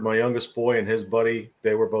 Clifford, my youngest boy, and his buddy,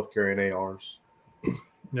 they were both carrying ARs.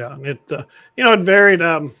 Yeah, it it varied.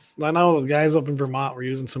 I know the guys up in Vermont were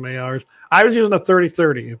using some ARs. I was using a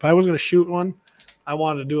 30-30. If I was going to shoot one, I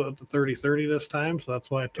wanted to do it with the 30-30 this time, so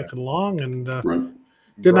that's why I took it along and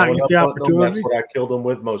did not get the opportunity. That's what I killed them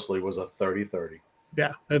with mostly was a 30-30.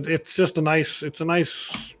 Yeah, it's just a nice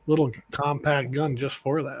little compact gun just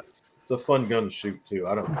for that. It's a fun gun to shoot too.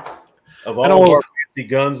 Of all of our fancy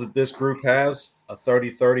guns that this group has, a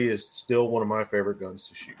 30-30 is still one of my favorite guns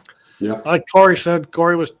to shoot. Yeah, like Corey said,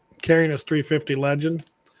 Corey was carrying his 350 Legend.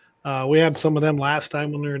 We had some of them last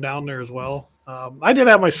time when we were down there as well. I did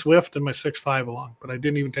have my Swift and my 6.5 along, but I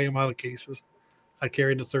didn't even take them out of cases. I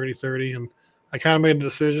carried the 30-30, and I kind of made a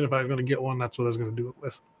decision if I was going to get one, that's what I was going to do it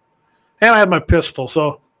with. And I had my pistol,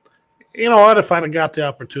 so you know what? If I'd have got the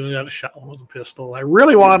opportunity, I'd have shot one with a pistol. I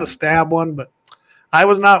really wanted to stab one, but I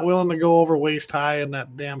was not willing to go over waist high in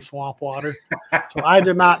that damn swamp water. So I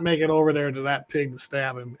did not make it over there to that pig to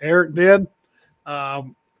stab him. Eric did.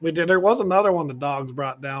 We did. There was another one the dogs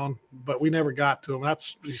brought down, but we never got to him.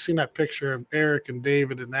 You've seen that picture of Eric and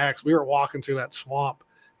David and Axe. We were walking through that swamp,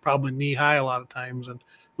 probably knee high a lot of times, and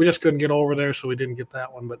we just couldn't get over there, so we didn't get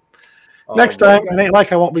that one. But next time, it ain't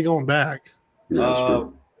like I won't be going back.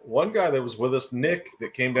 One guy that was with us, Nick,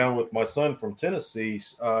 that came down with my son from Tennessee,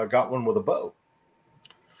 got one with a bow.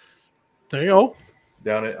 There you go.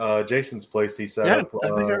 Down at Jason's place, he set up. I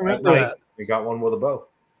think I remember that. He got one with a bow.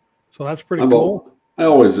 So that's pretty cool. I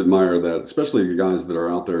always admire that, especially the guys that are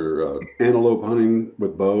out there antelope hunting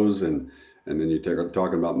with bows, and then you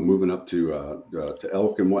talking about moving up to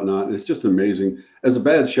elk and whatnot. It's just amazing. As a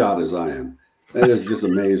bad shot as I am, that is just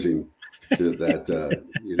amazing that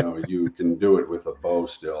you can do it with a bow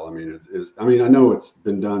still. I mean, I know it's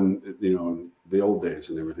been done, in the old days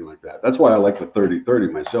and everything like that. That's why I like the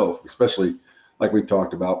 30-30 myself, especially like we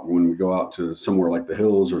talked about when we go out to somewhere like the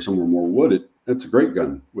hills or somewhere more wooded. It's a great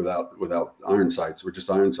gun without iron sights, or just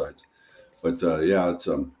iron sights. But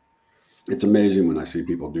it's amazing when I see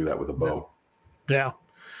people do that with a bow. Yeah.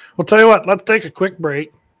 Well, tell you what, let's take a quick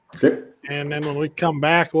break. Okay. And then when we come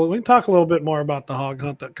back, we can talk a little bit more about the hog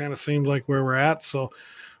hunt. That kind of seems like where we're at. So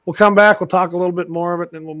we'll come back. We'll talk a little bit more of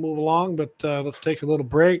it, and then we'll move along. But let's take a little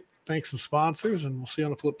break. Thanks some sponsors, and we'll see you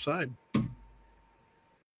on the flip side.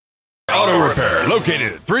 Auto Repair,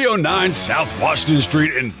 located at 309 South Washington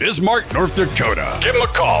Street in Bismarck, North Dakota. Give them a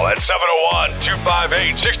call at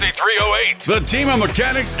 701-258-6308. The team of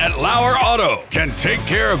mechanics at Lauer Auto can take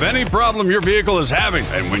care of any problem your vehicle is having.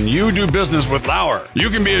 And when you do business with Lauer, you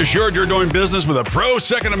can be assured you're doing business with a pro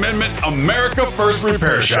Second Amendment America First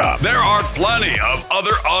repair shop. There are plenty of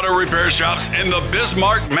other auto repair shops in the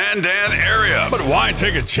Bismarck, Mandan area. But why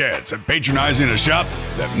take a chance at patronizing a shop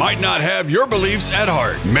that might not have your beliefs at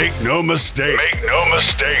heart? Make no mistake.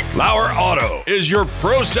 Lauer Auto is your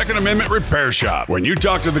pro Second Amendment repair shop. When you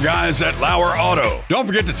talk to the guys at Lauer Auto, don't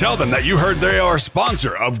forget to tell them that you heard they are a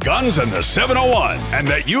sponsor of Guns and the 701 and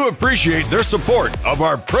that you appreciate their support of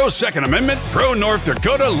our pro Second Amendment, pro North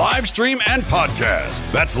Dakota live stream and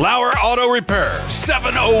podcast. That's Lauer Auto Repair,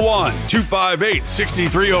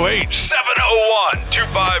 701-258-6308.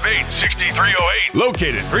 701-258-6308.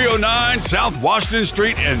 Located 309 South Washington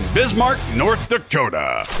Street in Bismarck, North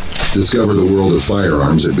Dakota. Discover the world of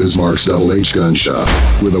firearms at Bismarck's Double H Gun Shop.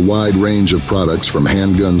 With a wide range of products from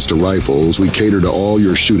handguns to rifles, we cater to all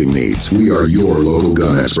your shooting needs. We are your local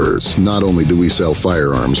gun experts. Not only do we sell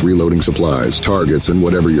firearms, reloading supplies, targets, and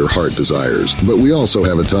whatever your heart desires, but we also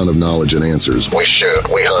have a ton of knowledge and answers. We shoot,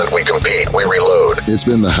 we hunt, we compete, we reload. It's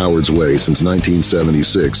been the Howard's way since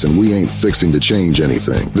 1976, and we ain't fixing to change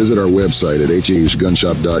anything. Visit our website at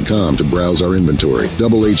hhgunshop.com to browse our inventory.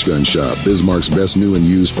 Double H Gun Shop, Bismarck's best new and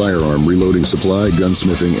used firearm reloading supply,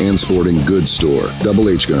 gunsmithing, and sporting goods store. Double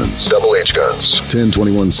H Guns. Double H Guns.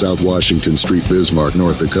 1021 South Washington Street, Bismarck,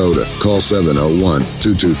 North Dakota. Call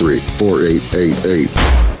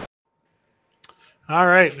 701-223-4888. All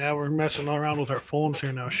right, now we're messing around with our phones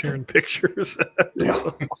here now, sharing pictures. Yeah.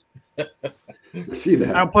 I see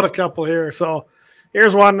that. I'll put a couple here. So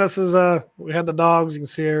here's one. This is we had the dogs. You can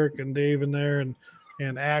see Eric and Dave in there, and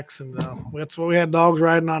Axe, and that's what we had, dogs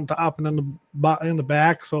riding on top and in the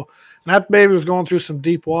back. So that baby was going through some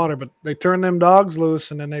deep water, but they turned them dogs loose,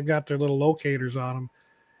 and then they've got their little locators on them.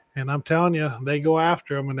 And I'm telling you, they go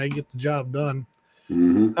after them and they get the job done.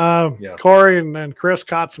 Mm-hmm. Corey and Chris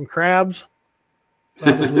caught some crabs.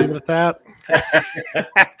 I'll just leave it at that.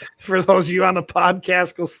 For those of you on the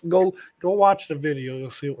podcast, go watch the video. You'll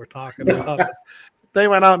see what we're talking about. They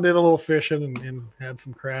went out and did a little fishing and had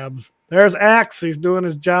some crabs. There's Axe. He's doing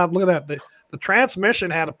his job. Look at that. the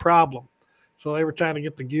transmission had a problem. So they were trying to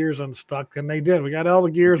get the gears unstuck, and they did. We got all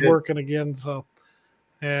the gears working again. So,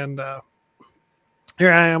 and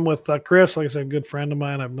here I am with Chris, like I said, a good friend of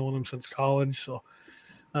mine. I've known him since college. So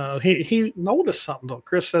he noticed something, though.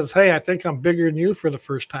 Chris says, hey, I think I'm bigger than you for the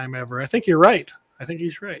first time ever. I think you're right. I think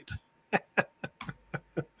he's right.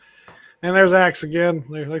 And there's Axe again.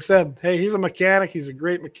 Like I said, hey, he's a mechanic. He's a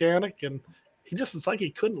great mechanic, and it's like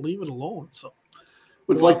he couldn't leave it alone. So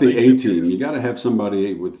it's like the A team. You got to have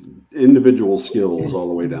somebody with individual skills all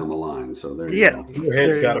the way down the line. So there you go. Your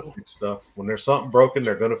head's got to fix stuff. When there's something broken,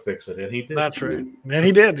 they're going to fix it, and he did. That's right. And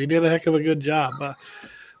he did. He did a heck of a good job. Like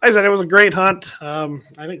I said, it was a great hunt.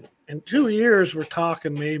 I think in 2 years we're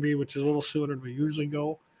talking maybe, which is a little sooner than we usually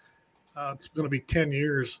go. It's going to be 10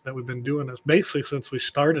 years that we've been doing this, basically since we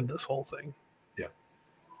started this whole thing. Yeah.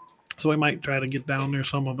 So we might try to get down there,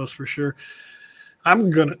 some of us for sure.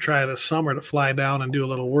 I'm going to try this summer to fly down and do a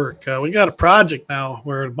little work. We got a project now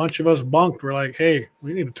where a bunch of us bunked. We're like, hey,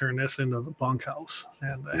 we need to turn this into the bunkhouse.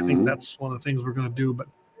 And I think that's one of the things we're going to do. But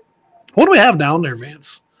what do we have down there,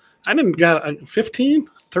 Vance? I didn't got 15,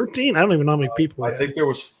 13? I don't even know how many people. I think there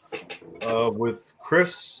was, with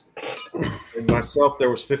Chris and myself,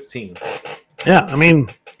 there was 15. Yeah, I mean,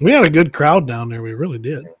 we had a good crowd down there. We really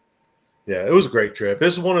did. Yeah, it was a great trip.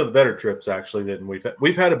 This is one of the better trips, actually, that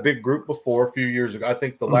we've had a big group before a few years ago. I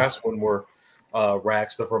think the last one were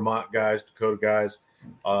Rax, the Vermont guys, Dakota guys,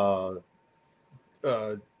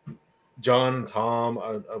 John and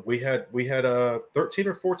Tom. We had 13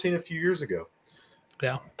 or 14 a few years ago.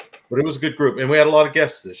 Yeah. But it was a good group, and we had a lot of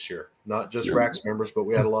guests this year. Not just Rax members, but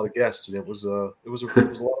we had a lot of guests, and it was a lot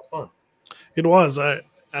of fun. It was. I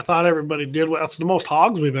thought everybody did well. That's the most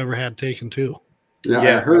hogs we've ever had taken too. Yeah,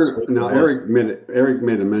 I heard. Now Eric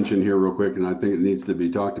made a mention here real quick, and I think it needs to be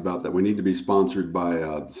talked about that we need to be sponsored by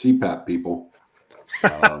CPAP people for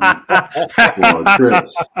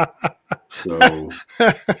trips. So,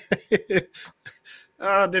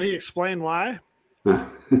 did he explain why?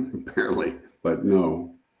 apparently, but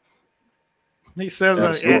no. He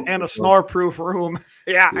says, and a snore-proof room.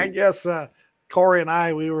 Yeah, I guess Corey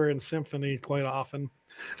and we were in symphony quite often.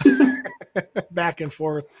 Back and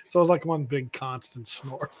forth. So it was like one big constant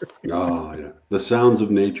snore. Oh, yeah. The sounds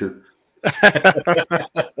of nature.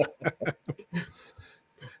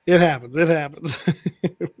 It happens. It happens.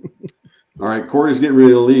 All right. Corey's getting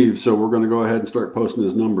ready to leave, so we're going to go ahead and start posting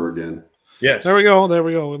his number again. Yes. There we go.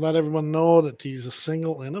 We let everyone know that he's a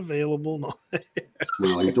single and available. No.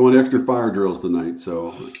 Well, he's doing extra fire drills tonight,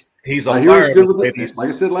 so he's a fireman. Ladies. Like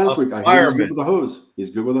I said last week, I hear he's good with the hose. He's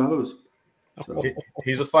good with the hose. So.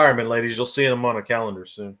 He's a fireman, ladies. You'll see him on a calendar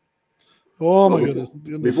soon. Oh, my goodness.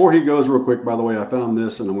 Before he goes real quick, by the way, I found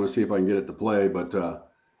this, and I'm going to see if I can get it to play, but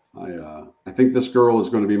I think this girl is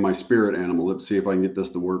going to be my spirit animal. Let's see if I can get this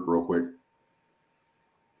to work real quick.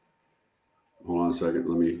 Hold on a second.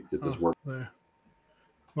 Let me get this work. There.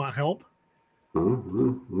 Want help? Hold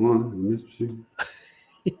on. Let me see.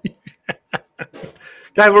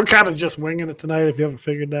 Guys, we're kind of just winging it tonight if you haven't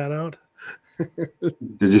figured that out.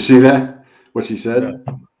 Did you see that? What she said?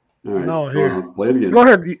 Yeah. All right. No, here. Play it again. Go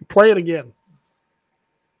ahead. Play it again.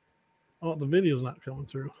 Oh, the video's not coming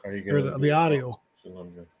through. Are you or the audio.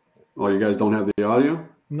 Oh, you guys don't have the audio?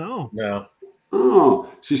 No. Oh,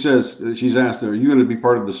 she says, she's asked, are you going to be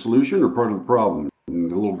part of the solution or part of the problem? And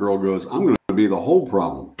the little girl goes, I'm going to be the whole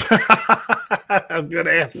problem. Good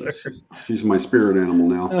answer. She's my spirit animal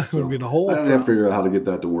now. That would be the whole I problem. have to figure out how to get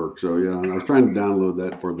that to work. So, yeah, I was trying to download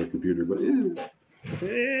that for the computer, but yeah.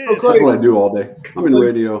 That's what I do all day. I'm in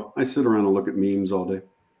radio. I sit around and look at memes all day.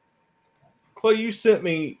 Clay, you sent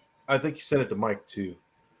me, I think you sent it to Mike too,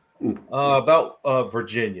 about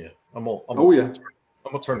Virginia. I'm gonna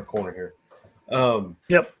turn the corner here.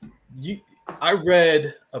 Yep. I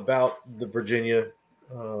read about the Virginia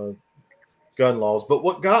gun laws, but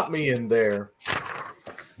what got me in there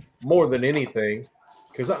more than anything,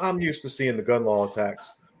 because I'm used to seeing the gun law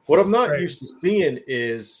attacks. What I'm not used to seeing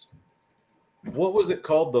is, what was it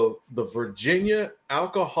called? The Virginia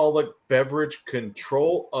Alcoholic Beverage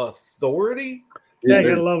Control Authority? Yeah, you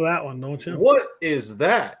gotta love that one, don't you? What is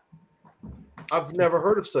that? I've never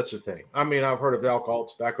heard of such a thing. I mean, I've heard of alcohol,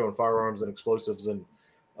 tobacco, and firearms and explosives and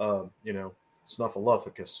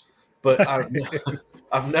snuffleupagus, but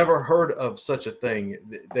I've never heard of such a thing.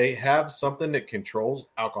 They have something that controls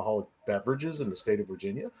alcoholic beverages in the state of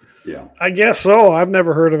Virginia? Yeah. I guess so. I've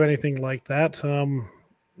never heard of anything like that.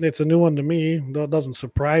 It's a new one to me. It doesn't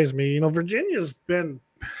surprise me. Virginia's been,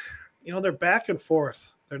 they're back and forth.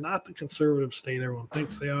 They're not the conservative state everyone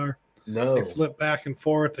thinks they are. No. They flip back and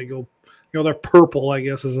forth. They go, they're purple, I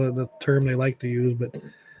guess is the term they like to use. But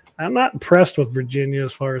I'm not impressed with Virginia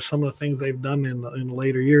as far as some of the things they've done in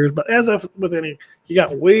later years. But as if with any, you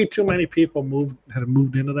got way too many people had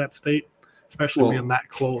moved into that state, especially being that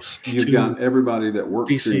close. You've got everybody that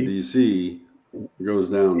works DC. in DC goes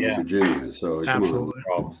down to Yeah. Virginia. So Absolutely.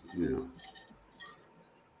 come on,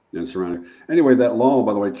 and surrounding. Anyway, that law,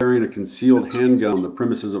 by the way, carrying a concealed handgun on the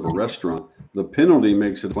premises of a restaurant, the penalty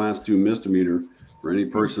makes it a Class 2 misdemeanor for any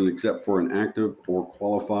person except for an active or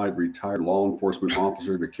qualified retired law enforcement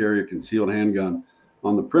officer to carry a concealed handgun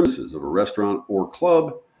on the premises of a restaurant or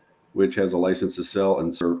club which has a license to sell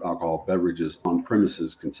and serve alcohol beverages on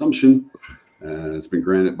premises consumption. It's been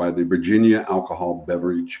granted by the Virginia Alcohol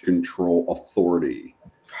Beverage Control Authority.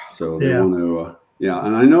 So they want to,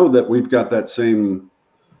 and I know that we've got that same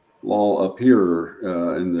law up here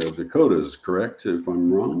in the Dakotas, correct? If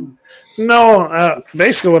I'm wrong? No,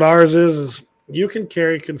 basically what ours is you can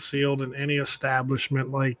carry concealed in any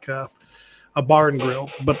establishment like a bar and grill,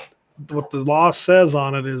 but what the law says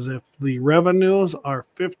on it is if the revenues are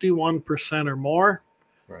 51% or more,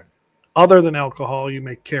 right, other than alcohol, you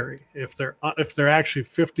may carry. If they're actually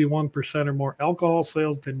 51% or more alcohol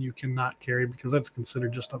sales, then you cannot carry because that's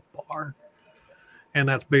considered just a bar. And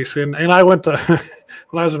that's basically, and I went to,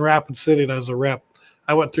 when I was in Rapid City and I was a rep,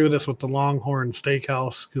 I went through this with the Longhorn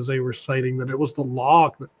Steakhouse because they were citing that it was the law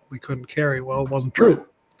that we couldn't carry. Well, it wasn't true.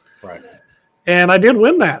 Right. And I did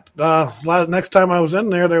win that. Next time I was in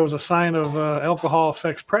there, there was a sign of alcohol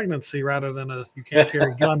affects pregnancy rather than you can't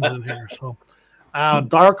carry guns in here. So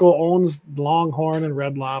Darko owns Longhorn and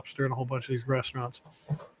Red Lobster and a whole bunch of these restaurants.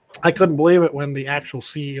 I couldn't believe it when the actual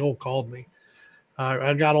CEO called me.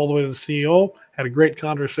 I got all the way to the CEO, had a great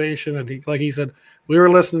conversation, and he said, we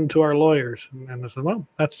were listening to our lawyers. And I said, well,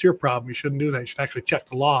 that's your problem. You shouldn't do that. You should actually check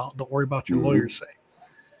the law. Don't worry about your lawyers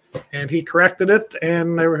say. And he corrected it,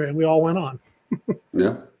 and we all went on.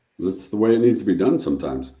 Yeah, that's the way it needs to be done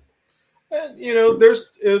sometimes. And,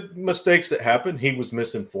 there's mistakes that happen. He was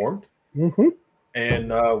misinformed. Mm-hmm.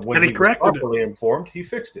 And when he he was corrected properly informed, he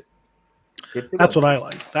fixed it. Good for That's them. what I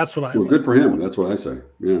like. That's what I like. Good for him. That's what I say.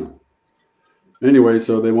 Yeah. Anyway,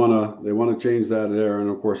 so they want to change that there, and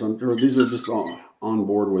of course, I'm sure these are just on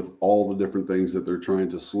board with all the different things that they're trying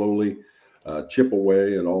to slowly chip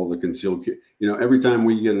away at all the concealed. Every time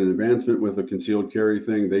we get an advancement with a concealed carry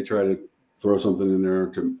thing, they try to throw something in there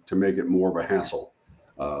to make it more of a hassle.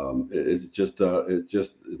 It's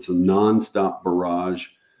a nonstop barrage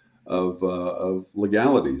of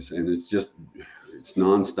legalities, and it's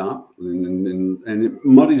nonstop, and it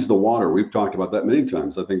muddies the water. We've talked about that many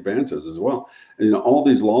times. I think Van says as well. And, all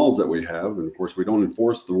these laws that we have, and of course we don't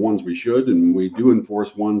enforce the ones we should, and we do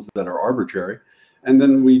enforce ones that are arbitrary, and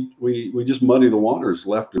then we just muddy the waters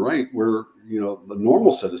left and right. Where the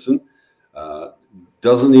normal citizen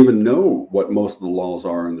doesn't even know what most of the laws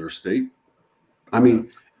are in their state. I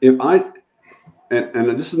mean,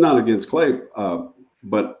 and this is not against Clay,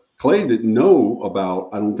 but Clay didn't know about,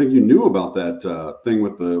 I don't think you knew about that thing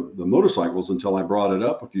with the motorcycles until I brought it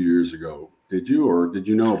up a few years ago. Did you, or did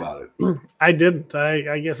you know about it? I didn't.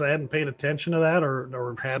 I guess I hadn't paid attention to that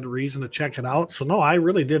or had a reason to check it out. So no, I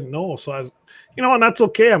really didn't know. So I was, and that's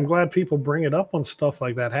okay. I'm glad people bring it up when stuff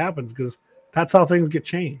like that happens because that's how things get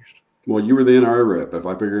changed. Well, you were the NRA rep. If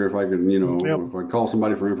I figure if I could, if I call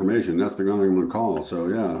somebody for information, that's the guy I'm going to call. So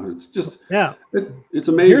yeah, it's just it's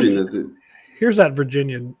amazing Here's that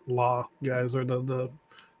Virginia law, guys, or the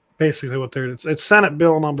basically what it's Senate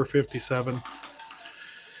Bill number 57.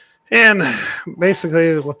 And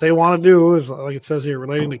basically what they want to do is, like it says here,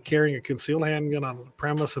 relating to carrying a concealed handgun on the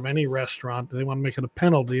premise of any restaurant, they want to make it a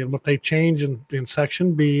penalty. And what they change in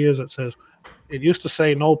Section B is it says, it used to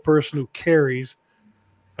say no person who carries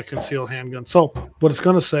a concealed handgun. So what it's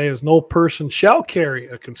going to say is no person shall carry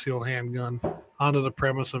a concealed handgun onto the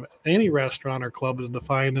premise of any restaurant or club is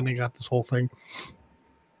defined, and they got this whole thing.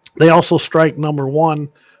 They also strike number 1,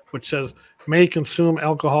 which says may consume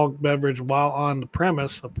alcoholic beverage while on the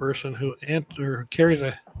premise. A person who carries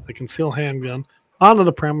a concealed handgun onto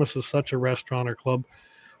the premise of such a restaurant or club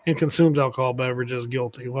and consumes alcohol beverage is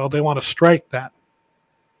guilty. Well, they want to strike that.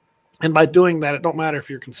 And by doing that, it don't matter if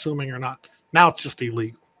you're consuming or not. Now it's just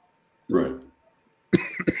illegal. Right.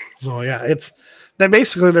 So yeah,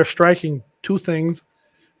 they're striking 2 things,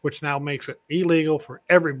 which now makes it illegal for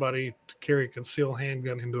everybody to carry a concealed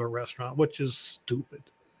handgun into a restaurant, which is stupid.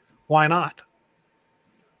 Why not?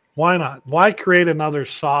 Why not? Why create another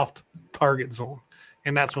soft target zone?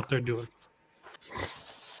 And that's what they're doing.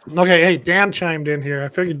 Okay, hey, Dan chimed in here. I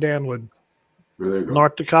figured Dan would. There you go.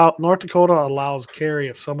 North Dakota allows carry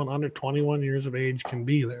if someone under 21 years of age can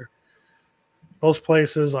be there. Those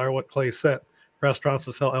places are what Clay said. Restaurants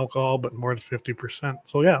that sell alcohol, but more than 50%.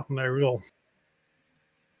 So, yeah, there we go.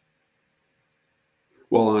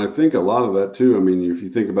 Well, and I think a lot of that too. I mean, if you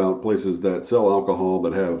think about places that sell alcohol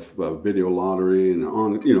that have video lottery and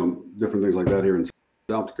different things like that here in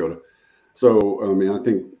South Dakota. So, I mean, I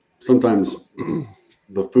think sometimes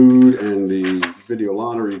the food and the video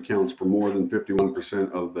lottery accounts for more than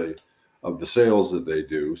 51% of the sales that they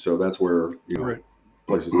do. So that's where Right.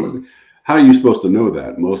 places like. How are you supposed to know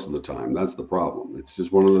that most of the time? That's the problem. It's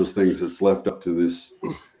just one of those things that's left up to this.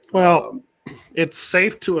 Well, it's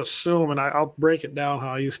safe to assume, and I'll break it down how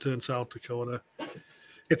I used to in South Dakota.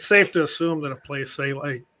 It's safe to assume that a place, say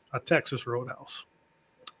like a Texas Roadhouse,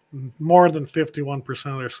 more than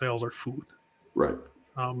 51% of their sales are food. Right.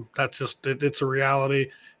 That's just it's a reality.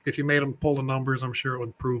 If you made them pull the numbers, I'm sure it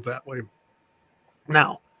would prove that way.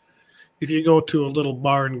 Now, if you go to a little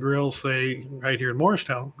bar and grill, say right here in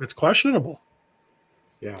Morristown, it's questionable.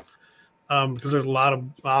 Yeah. Because there's a lot of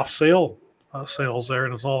off sale sales there,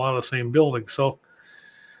 and it's all out of the same building. So,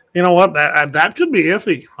 you know what? That could be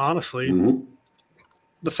iffy, honestly. Mm-hmm.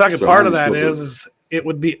 The second part of that is it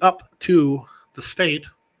would be up to the state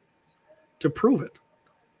to prove it.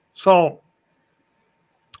 So,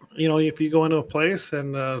 if you go into a place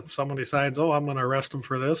and someone decides, oh, I'm going to arrest them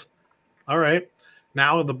for this. All right.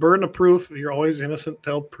 Now, the burden of proof, you're always innocent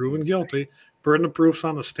till proven guilty. Burden of proof's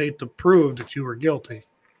on the state to prove that you were guilty.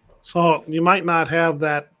 So you might not have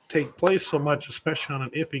that take place so much, especially on an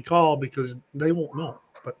iffy call, because they won't know.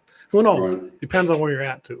 But who knows? Right. Depends on where you're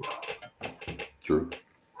at, too. True.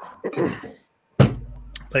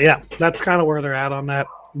 But, yeah, that's kind of where they're at on that.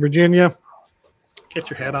 Virginia, get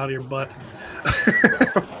your head out of your butt.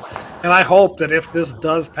 And I hope that if this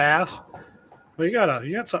does pass, well, you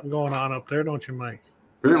got something going on up there, don't you, Mike?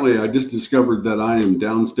 Apparently, I just discovered that I am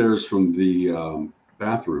downstairs from the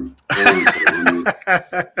bathroom.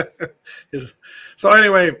 So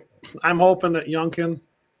anyway, I'm hoping that Youngkin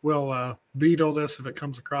will veto this if it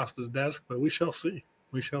comes across his desk, but we shall see.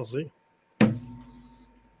 We shall see.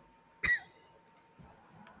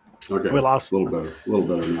 Okay, we lost a little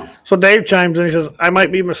better now. So Dave chimes in. He says, "I might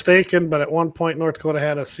be mistaken, but at one point, North Dakota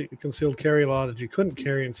had a concealed carry law that you couldn't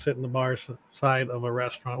carry and sit in the bar side of a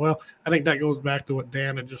restaurant." Well, I think that goes back to what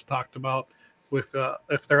Dan had just talked about. With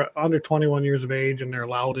if they're under 21 years of age and they're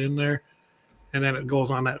allowed in there, and then it goes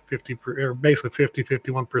on that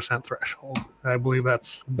 51% threshold. I believe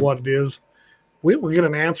that's what it is. We will get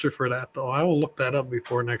an answer for that, though. I will look that up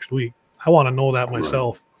before next week. I want to know that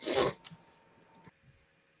myself. Right.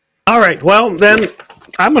 All right. Well, then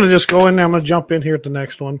I'm going to just go in there. I'm going to jump in here at the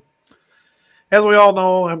next one. As we all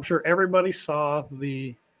know, I'm sure everybody saw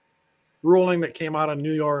the ruling that came out of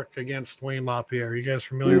New York against Wayne LaPierre. You guys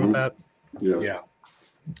familiar with that? Yeah.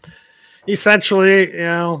 Essentially,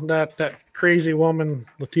 that crazy woman,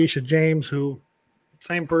 Letitia James, who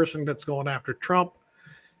same person that's going after Trump,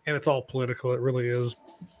 and it's all political. It really is.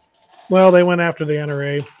 Well, they went after the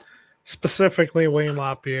NRA, specifically Wayne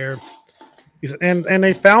LaPierre. And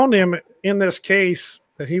they found him in this case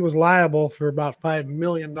that he was liable for about $5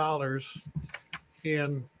 million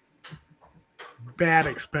in bad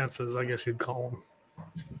expenses, I guess you'd call them.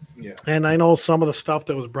 Yeah. And I know some of the stuff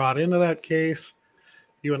that was brought into that case,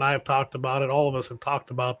 you and I have talked about it. All of us have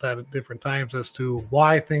talked about that at different times as to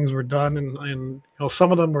why things were done. And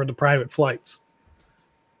some of them were the private flights.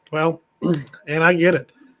 Well, and I get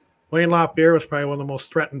it. Wayne LaPierre was probably one of the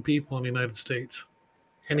most threatened people in the United States.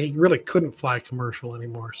 And he really couldn't fly commercial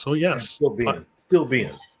anymore. So, yes. And still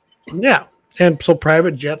being. Yeah. And so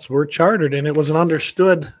private jets were chartered, and it was an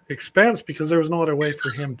understood expense because there was no other way for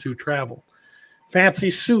him to travel.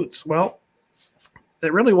 Fancy suits. Well,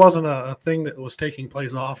 it really wasn't a thing that was taking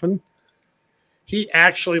place often. He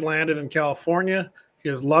actually landed in California.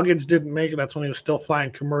 His luggage didn't make it. That's when he was still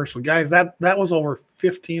flying commercial. Guys, that was over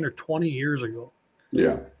 15 or 20 years ago.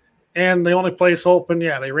 Yeah. And the only place open,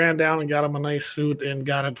 they ran down and got him a nice suit and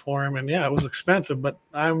got it for him. And, it was expensive. But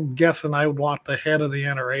I'm guessing I would want the head of the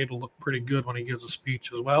NRA to look pretty good when he gives a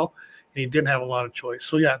speech as well. And he didn't have a lot of choice.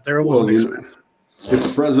 So, there was an expense. If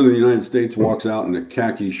the president of the United States walks out in the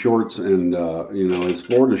khaki shorts and, his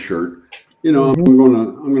Florida shirt, I'm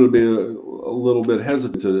going to be a little bit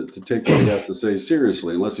hesitant to take what he has to say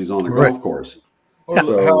seriously unless he's on a golf course.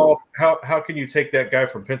 Or how can you take that guy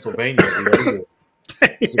from Pennsylvania?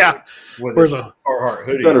 Yeah, with a Carhartt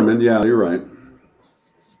hoodie. Fetterman, yeah, you're right.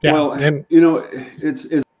 Yeah, well, it's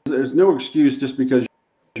there's no excuse just because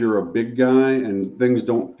you're a big guy and things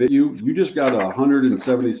don't fit you. You just got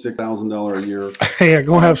 $176,000 a year. Yeah,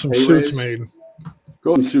 go have some suits made.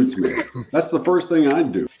 Go have suits made. That's the first thing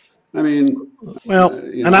I'd do. I mean, well,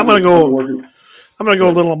 and I'm going to go. I'm going to go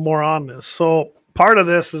a little more on this. So part of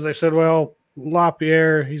this is they said, well,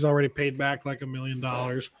 LaPierre, he's already paid back like $1 million.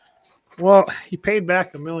 Well, he paid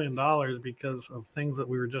back $1 million because of things that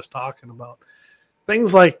we were just talking about.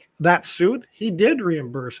 Things like that suit, he did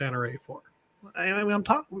reimburse NRA for. I mean, I'm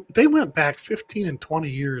talking. They went back 15 and 20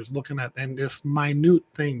 years looking at and just minute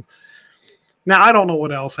things. Now I don't know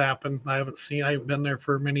what else happened. I haven't been there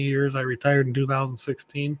for many years. I retired in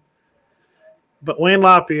 2016. But Wayne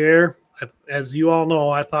LaPierre, as you all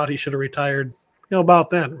know, I thought he should have retired. About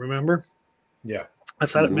then. Remember? Yeah. I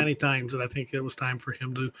said it many times that I think it was time for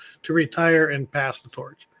him to retire and pass the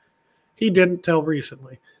torch. He didn't till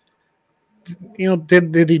recently.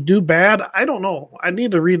 Did he do bad? I don't know. I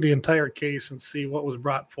need to read the entire case and see what was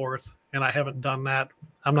brought forth, and I haven't done that.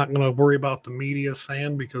 I'm not going to worry about the media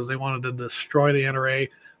saying because they wanted to destroy the NRA.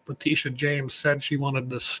 Letitia James said she wanted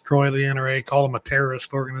to destroy the NRA, call them a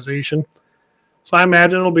terrorist organization. So I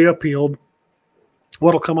imagine it'll be appealed.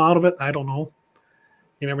 What'll come out of it, I don't know.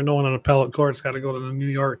 You never know when an appellate court's got to go to the New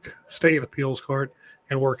York State Appeals Court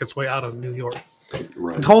and work its way out of New York.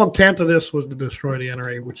 Right. The whole intent of this was to destroy the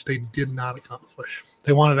NRA, which they did not accomplish.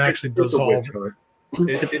 They wanted to actually dissolve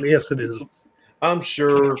it. Yes, it is. I'm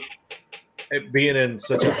sure being in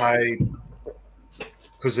such a high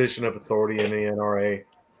position of authority in the NRA,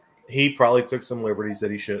 he probably took some liberties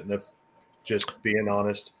that he shouldn't have, just being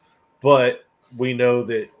honest. But we know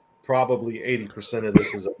that probably 80% of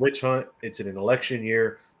this is a witch hunt. It's in an election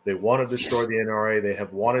year. They want to destroy the NRA. They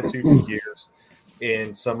have wanted to for years.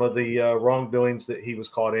 And some of the wrongdoings that he was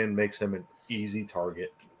caught in makes him an easy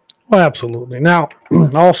target. Well, absolutely. Now,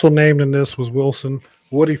 also named in this was Wilson.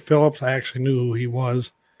 Woody Phillips, I actually knew who he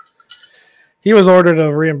was. He was ordered a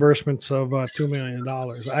reimbursements of $2 million.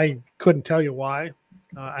 I couldn't tell you why.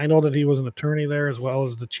 I know that he was an attorney there as well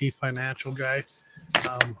as the chief financial guy.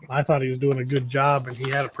 I thought he was doing a good job, and he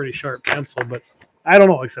had a pretty sharp pencil. But I don't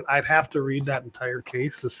know. Like I said, I'd have to read that entire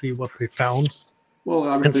case to see what they found. Well,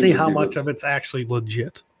 I and see how much of it's actually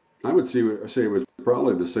legit. I would say it was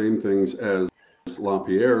probably the same things as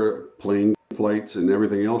LaPierre, plane flights and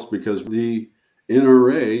everything else, because the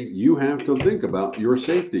NRA, you have to think about your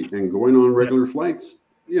safety and going on regular flights.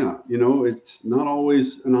 Yeah, it's not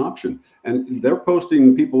always an option. And they're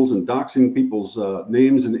posting people's and doxing people's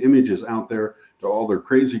names and images out there to all their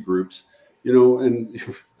crazy groups, and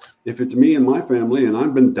if it's me and my family and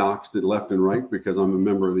I've been doxed at left and right because I'm a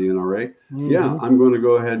member of the NRA, yeah, I'm going to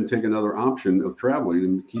go ahead and take another option of traveling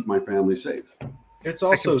and keep my family safe. It's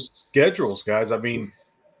also schedules, guys. I mean,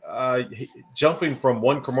 jumping from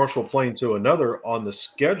one commercial plane to another on the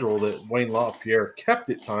schedule that Wayne LaPierre kept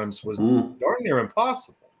at times was darn near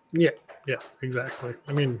impossible. Yeah, exactly.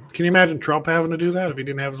 I mean, can you imagine Trump having to do that if he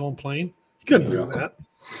didn't have his own plane? He couldn't do that.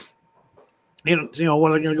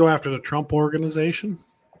 What are they going to go after the Trump organization?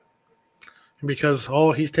 Because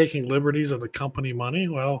he's taking liberties of the company money.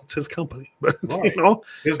 Well, it's his company, but right.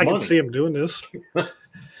 I can see him doing this. And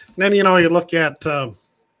then you look at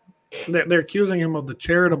they're accusing him of the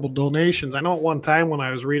charitable donations. I know at one time when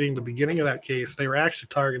I was reading the beginning of that case, they were actually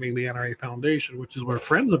targeting the NRA Foundation, which is where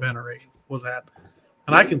Friends of NRA was at.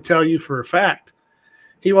 And I can tell you for a fact,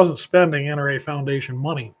 he wasn't spending NRA Foundation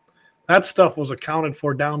money. That stuff was accounted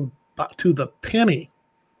for down to the penny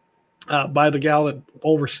by the gal that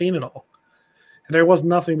overseen it all. And there was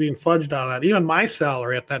nothing being fudged out of that. Even my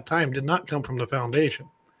salary at that time did not come from the foundation.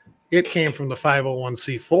 It came from the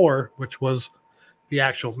 501c4, which was the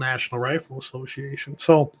actual National Rifle Association.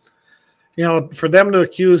 So, for them to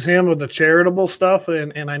accuse him of the charitable stuff,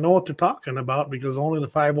 and I know what they're talking about because only the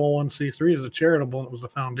 501c3 is a charitable and it was the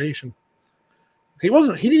foundation. He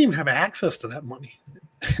didn't even have access to that money.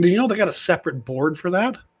 Do you know they got a separate board for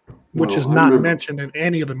that? Which is not mentioned in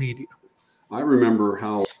any of the media. I remember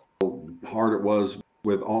how hard it was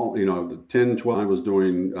with all, the 10, 12, I was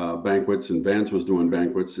doing banquets and Vance was doing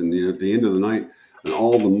banquets. And at the end of the night, and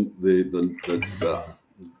all the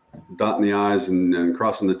dotting the I's and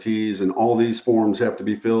crossing the T's and all these forms have to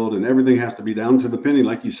be filled and everything has to be down to the penny,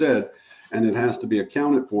 like you said, and it has to be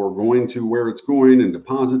accounted for going to where it's going and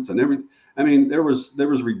deposits and everything. I mean, there was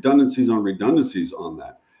redundancies on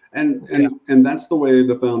that. And that's the way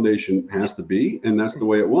the foundation has to be, and that's the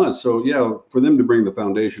way it was. So, for them to bring the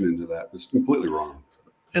foundation into that was completely wrong.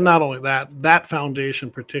 And not only that foundation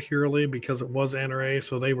particularly, because it was NRA,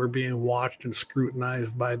 so they were being watched and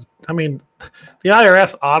scrutinized by, the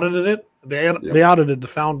IRS audited it. They audited the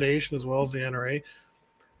foundation as well as the NRA.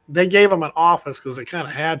 They gave them an office because they kind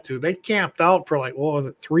of had to. They camped out for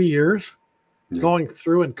 3 years, going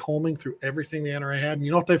through and combing through everything the NRA had. And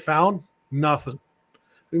you know what they found? Nothing.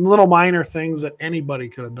 Little minor things that anybody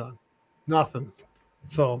could have done. Nothing.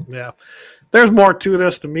 So, there's more to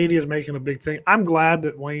this. The media is making a big thing. I'm glad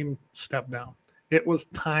that Wayne stepped down. It was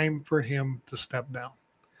time for him to step down.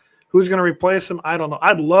 Who's going to replace him? I don't know.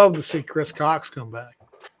 I'd love to see Chris Cox come back,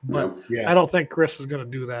 but Yeah. I don't think Chris is going to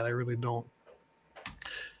do that. I really don't.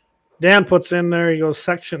 Dan puts in there, he goes,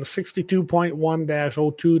 Section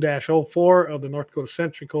 62.1-02-04 of the North Dakota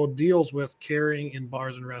Century Code deals with carrying in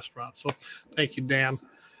bars and restaurants. So thank you, Dan.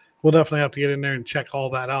 We'll definitely have to get in there and check all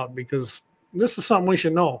that out because this is something we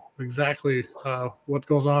should know exactly what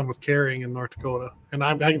goes on with carrying in North Dakota. And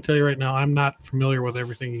I can tell you right now, I'm not familiar with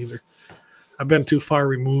everything either. I've been too far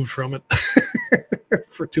removed from it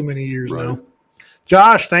for too many years now.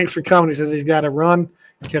 Josh, thanks for coming. He says he's got to run,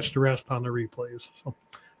 catch the rest on the replays. So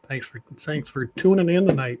thanks for tuning in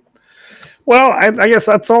tonight. Well, I guess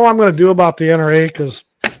that's all I'm going to do about the NRA because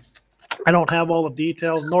I don't have all the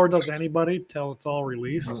details, nor does anybody till it's all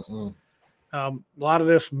released. A lot of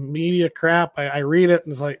this media crap, I read it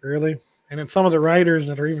and it's like, really? And then some of the writers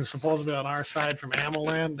that are even supposed to be on our side from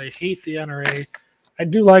AMOLAND, they hate the NRA. I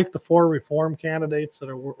do like the 4 reform candidates that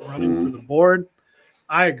are running for the board.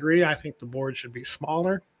 I agree. I think the board should be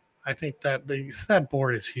smaller. I think that that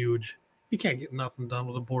board is huge. You can't get nothing done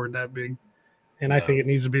with a board that big. And I think it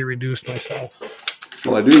needs to be reduced myself.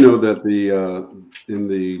 Well, I do know that in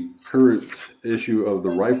the current issue of the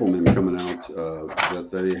Rifleman coming out, that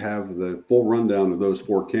they have the full rundown of those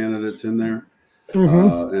 4 candidates in there.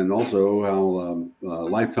 And also how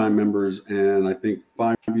lifetime members and I think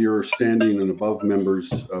 5-year standing and above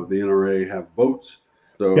members of the NRA have votes.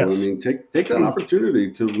 So, I mean, take that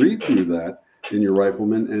opportunity to read through that in your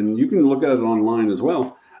Rifleman, and you can look at it online as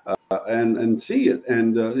well. And see it,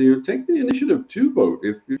 and take the initiative to vote.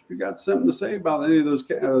 If you got something to say about any of those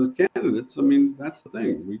candidates, I mean, that's the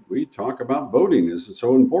thing. We talk about voting is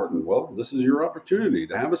so important. Well, this is your opportunity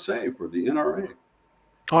to have a say for the NRA.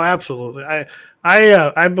 Oh, absolutely.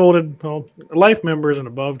 I voted. Well, life members and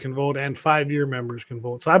above can vote, and 5-year members can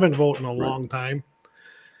vote. So I've been voting a long time.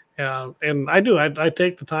 And I do. I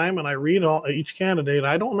take the time and I read each candidate.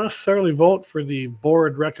 I don't necessarily vote for the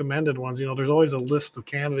board recommended ones. There's always a list of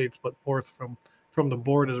candidates put forth from the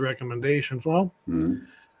board as recommendations. Well,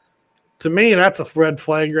 to me, that's a red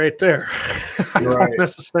flag right there. I don't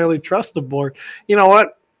necessarily trust the board. You know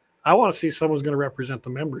what? I want to see someone who's going to represent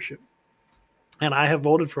the membership. And I have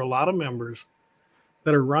voted for a lot of members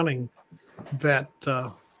that are running that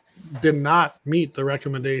did not meet the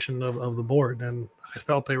recommendation of the board. And I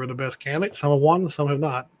felt they were the best candidates. Some have won, some have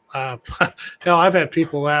not. Hell, I've had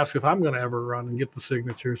people ask if I'm going to ever run and get the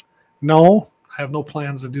signatures. No, I have no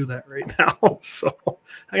plans to do that right now. So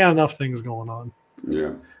I got enough things going on.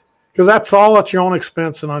 Yeah. Because that's all at your own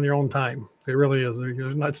expense and on your own time. It really is.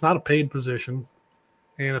 It's not a paid position,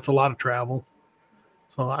 and it's a lot of travel.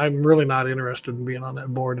 So I'm really not interested in being on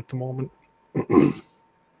that board at the moment.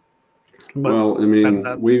 Well, I mean,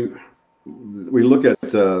 we look at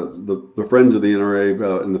the Friends of the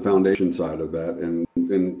NRA and the foundation side of that, and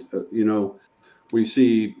we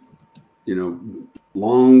see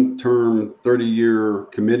long-term 30-year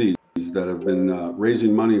committees that have been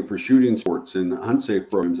raising money for shooting sports and hunt safe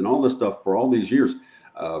programs and all this stuff for all these years,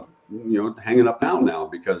 hanging up now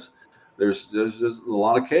because there's a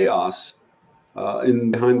lot of chaos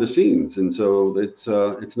behind the scenes, and so it's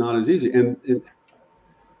not as easy.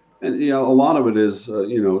 And a lot of it is,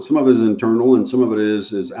 some of it is internal and some of it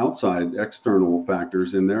is outside external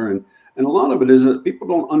factors in there. And a lot of it is that people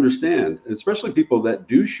don't understand, especially people that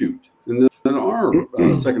do shoot and that are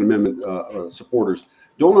Second Amendment supporters,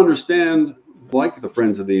 don't understand, like the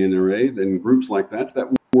Friends of the NRA and groups like that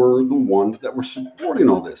were the ones that were supporting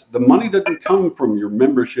all this. The money doesn't come from your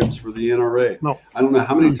memberships for the NRA. No. I don't know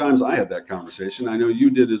how many times I had that conversation. I know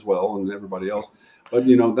you did as well, and everybody else. But,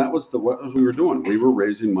 that was what we were doing. We were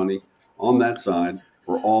raising money on that side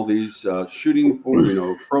for all these shooting,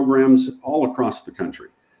 programs all across the country.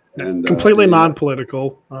 And completely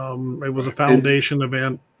non-political. It was a foundation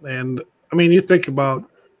event. And, I mean, you think about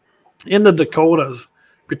in the Dakotas,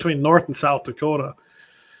 between North and South Dakota,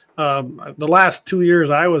 the last 2 years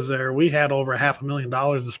I was there, we had over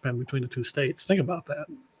 $500,000 to spend between the two states. Think about that.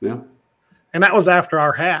 Yeah. And that was after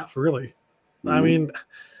our half, really. Mm-hmm. I mean,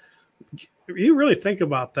 you really think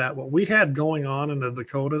about that, what we had going on in the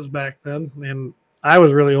Dakotas back then, and I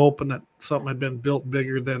was really hoping that something had been built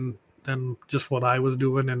bigger than just what I was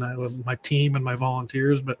doing and my team and my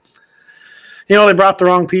volunteers. But, they brought the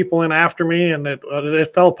wrong people in after me, and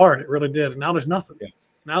it fell apart. It really did. And now there's nothing. Yeah.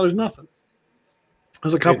 Now there's nothing.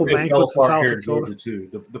 There's a couple banquets in South Dakota.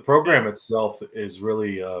 Too. The program itself is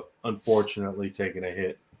really, unfortunately, taking a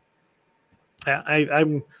hit.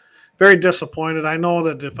 I'm very disappointed. I know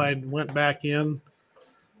that if I went back in,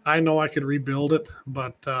 I know I could rebuild it,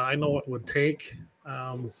 but I know what it would take.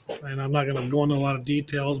 And I'm not going to go into a lot of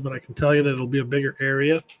details, but I can tell you that it'll be a bigger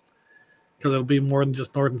area. because it'll be more than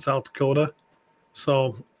just North and South Dakota.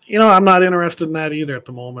 So, I'm not interested in that either at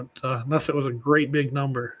the moment, unless it was a great big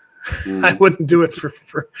number. I wouldn't do it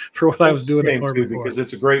for what I was doing it for before. Because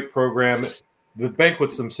it's a great program. The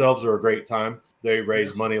banquets themselves are a great time. They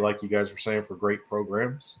raise money, like you guys were saying, for great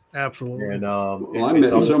programs. Absolutely. And I met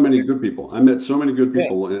so many good people. Hunt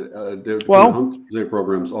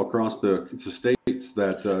programs all across the states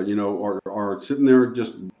that are sitting there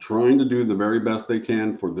just trying to do the very best they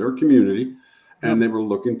can for their community, and they were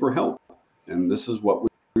looking for help. And this is what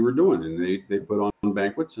we were doing, and they put on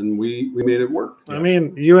banquets, and we made it work. I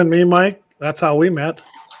mean, you and me, Mike, that's how we met.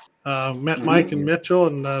 Mike and Mitchell,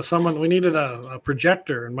 and we needed a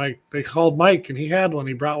projector, and they called Mike, and he had one.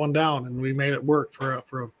 He brought one down, and we made it work for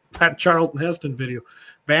a Pat Charlton Heston video.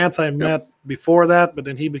 Vance I met before that, but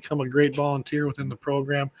then he became a great volunteer within the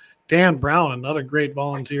program. Dan Brown, another great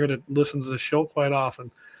volunteer that listens to the show quite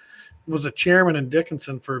often, was a chairman in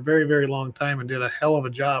Dickinson for a very, very long time and did a hell of a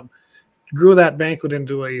job. Grew that banquet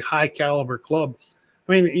into a high caliber club.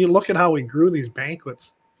 I mean, you look at how we grew these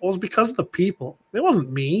banquets. It was because of the people. It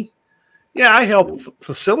wasn't me. Yeah, I helped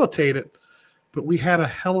facilitate it, but we had a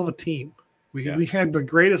hell of a team. We had the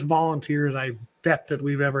greatest volunteers I bet that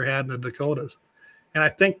we've ever had in the Dakotas. And I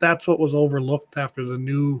think that's what was overlooked after the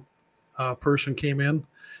new person came in.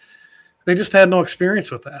 They just had no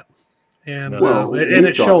experience with that. And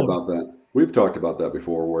it showed. About that. We've talked about that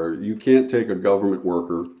before, where you can't take a government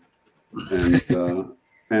worker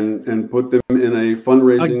and put them in a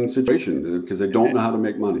fundraising situation because they don't know how to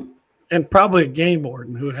make money. And probably a game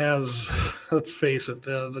warden who has, let's face it,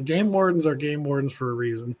 the game wardens are game wardens for a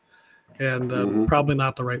reason, and probably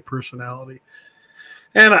not the right personality.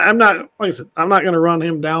 And I'm not going to run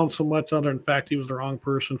him down so much other than the fact he was the wrong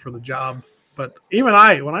person for the job. But even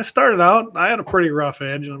when I started out, I had a pretty rough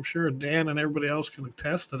edge, and I'm sure Dan and everybody else can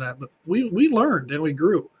attest to that. But we learned and we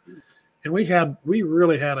grew. And we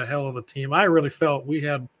really had a hell of a team. I really felt we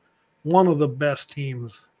had one of the best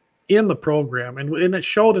teams in the program, and it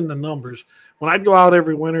showed in the numbers. When I'd go out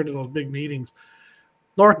every winter to those big meetings,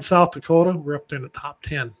 North and South Dakota, we're up there in the top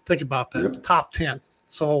 10. Think about that, the top 10.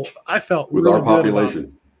 So I felt with really our population.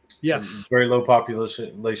 Good yes. Very low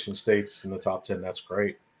population states in the top 10. That's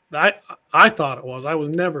great. I thought it was. I was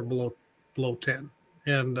never below 10.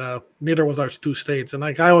 And neither was our two states. And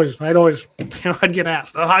I'd always, I'd get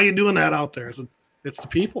asked, how are you doing that out there? I said, it's the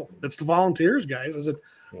people. It's the volunteers, guys. I said,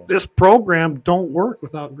 this program don't work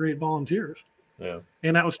without great volunteers. Yeah.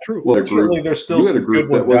 And that was true. Well, certainly there's still some good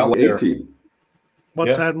ones out there.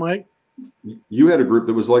 What's that, Mike? You had a group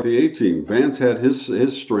that was like the A-team. Vance had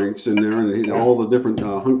his strengths in there, and all the different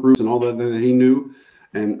hunt groups and all that he knew,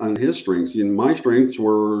 and on his strengths. My strengths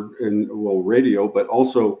were in radio, but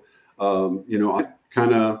also,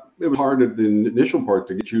 it was hard at the initial part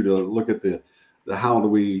to get you to look at the how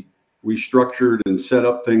we structured and set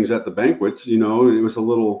up things at the banquets. It was a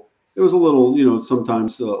little,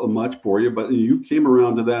 sometimes much for you, but you came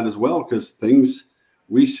around to that as well, because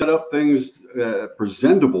we set up things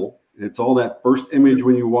presentable. It's all that first image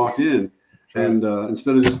when you walk in, and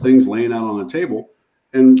instead of just things laying out on a table,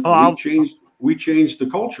 and we changed the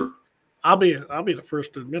culture. I'll be the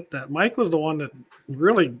first to admit that Mike was the one that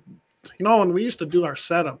really, when we used to do our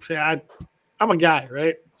setups. Yeah, I'm a guy,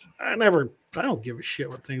 right? I don't give a shit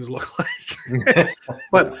what things look like,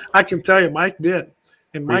 but I can tell you, Mike did,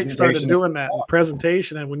 and Mike started doing that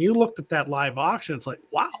presentation. And when you looked at that live auction, it's like,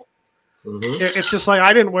 wow. It's just like,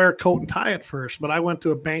 I didn't wear a coat and tie at first, but I went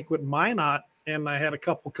to a banquet in Minot, and I had a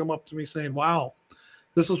couple come up to me saying, wow,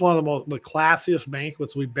 this is one of the classiest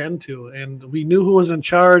banquets we've been to. And we knew who was in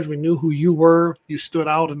charge. We knew who you were. You stood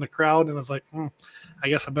out in the crowd, and I was like, I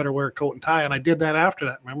guess I better wear a coat and tie. And I did that after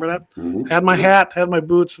that. Remember that? Had my hat, had my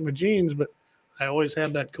boots and my jeans, but I always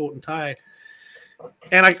had that coat and tie.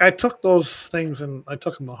 And I took those things and I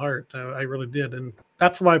took them to heart. I really did. And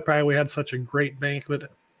that's why probably we had such a great banquet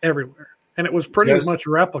everywhere. And it was pretty much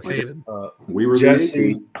replicated. We were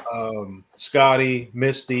Jesse, Scotty,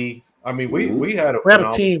 Misty. I mean, we had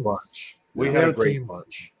a team bunch. We had a great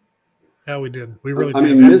bunch. Yeah, we did. We really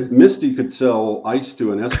did. Mean, Misty could sell ice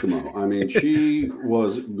to an Eskimo. I mean, she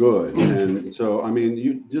was good. And so,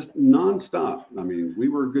 you just nonstop. We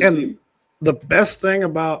were a good team. The best thing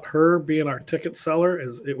about her being our ticket seller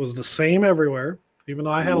is it was the same everywhere, even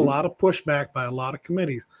though I had a lot of pushback by a lot of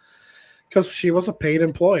committees, because she was a paid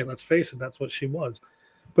employee. Let's face it, that's what she was.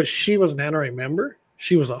 But she was an NRA member,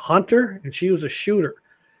 she was a hunter, and she was a shooter.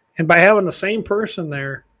 And by having the same person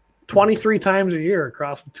there 23 times a year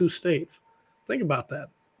across the two states, think about that.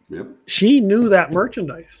 Yep. She knew that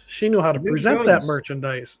merchandise. She knew how to present that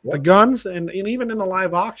merchandise, the guns, and even in the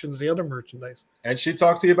live auctions, the other merchandise. And she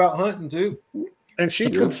talked to you about hunting too. And she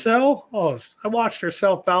could sell. Oh, I watched her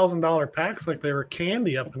sell $1,000 packs like they were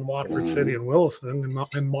candy up in Watford City and Williston and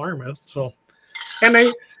Marmouth. So, and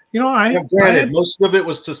they, granted, most of it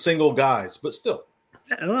was to single guys, but still.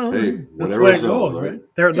 Well, hey, that's the way it goes, right?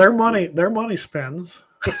 Their money spends.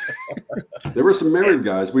 There were some married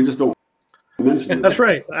guys. We just don't mention it. That's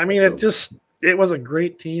right. I mean, it was a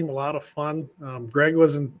great team, a lot of fun. Greg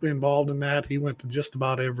was involved in that. He went to just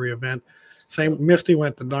about every event. Misty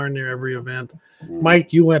went to darn near every event.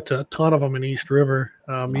 Mike, you went to a ton of them in East River.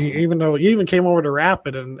 You even came over to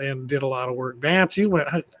Rapid and did a lot of work. Vance, you went.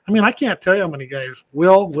 I can't tell you how many guys.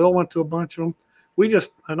 Will went to a bunch of them.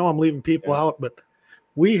 I know I'm leaving people out, but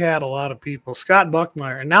we had a lot of people. Scott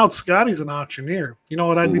Buckmeyer, and now Scotty's an auctioneer. You know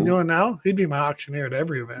what I'd be doing now? He'd be my auctioneer at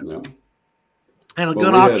every event. Yeah. And a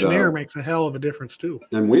good auctioneer makes a hell of a difference too.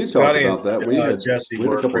 And we talked about that. We had Jesse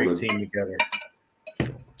were a great team together.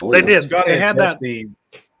 They did. Scotty they had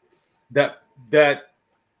that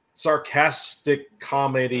sarcastic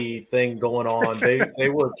comedy thing going on. They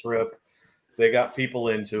were a trip. They got people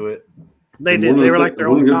into it. They did. They were like their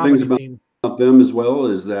own comedy team. About them as well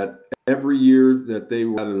is that every year that they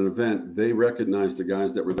were at an event, they recognized the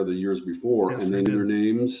guys that were there the years before, and they knew their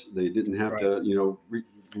names. They didn't have to,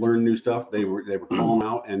 learn new stuff. They were calling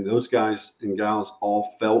out, and those guys and gals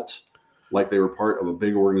all felt like they were part of a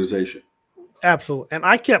big organization. Absolutely. And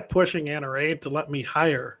I kept pushing NRA to let me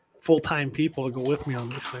hire full-time people to go with me on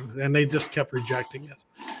these things, and they just kept rejecting it.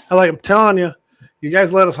 I'm telling you, you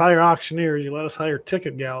guys let us hire auctioneers, you let us hire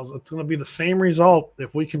ticket gals, it's going to be the same result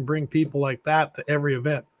if we can bring people like that to every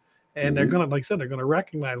event. And they're going to, like I said, they're going to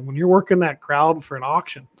recognize when you're working that crowd for an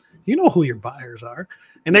auction, you know who your buyers are,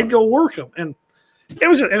 and they'd go work them. And it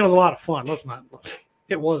was a lot of fun.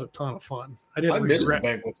 It was a ton of fun. I missed the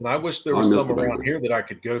banquets, and I wish there was some around here that I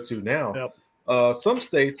could go to now. Yep. Some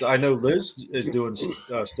states, I know Liz is doing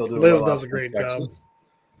still doing. Liz does a great job.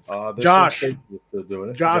 Josh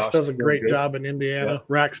does a great job in Indiana. Yeah.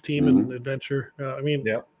 Rack's team in Adventure.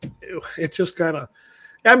 It's just kind of.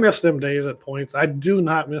 I miss them days at points. I do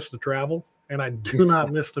not miss the travel, and I do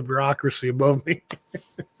not miss the bureaucracy above me.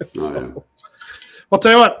 I'll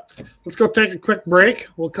tell you what, let's go take a quick break.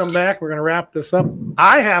 We'll come back. We're going to wrap this up.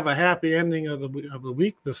 I have a happy ending of the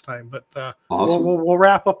week this time, but awesome. we'll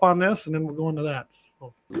wrap up on this, and then we'll go into that.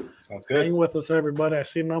 So, sounds good. Hang with us, everybody. I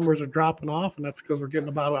see numbers are dropping off, and that's because we're getting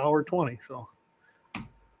about 1:20. So.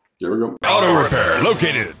 There we go. Auto Repair,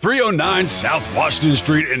 located at 309 South Washington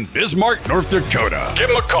Street in Bismarck, North Dakota. Give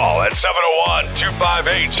them a call at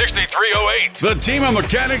 701-258-6308. The team of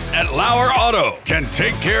mechanics at Lauer Auto can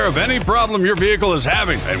take care of any problem your vehicle is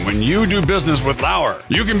having. And when you do business with Lauer,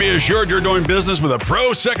 you can be assured you're doing business with a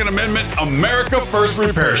pro Second Amendment America First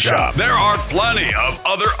repair shop. There are plenty of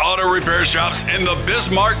other auto repair shops in the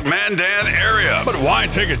Bismarck-Mandan area. But why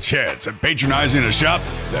take a chance at patronizing a shop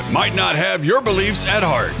that might not have your beliefs at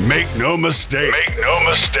heart? Make no mistake.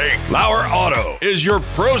 Lauer Auto is your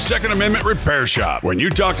pro Second Amendment repair shop. When you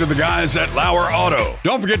talk to the guys at Lauer Auto,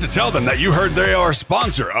 don't forget to tell them that you heard they are a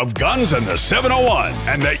sponsor of Guns and the 701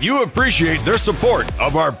 and that you appreciate their support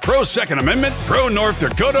of our pro Second Amendment, pro North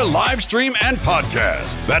Dakota live stream and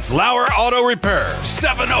podcast. That's Lauer Auto Repair,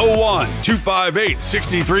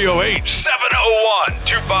 701-258-6308.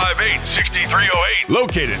 701-258-6308.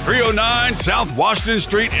 Located 309 South Washington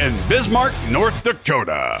Street in Bismarck, North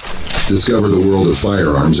Dakota. Discover the world of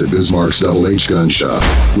firearms at Bismarck's Double H Gun Shop.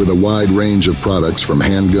 With a wide range of products from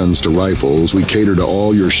handguns to rifles, we cater to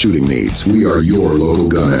all your shooting needs. We are your local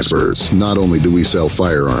gun experts. Not only do we sell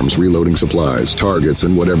firearms, reloading supplies, targets,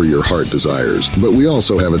 and whatever your heart desires, but we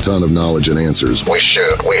also have a ton of knowledge and answers. We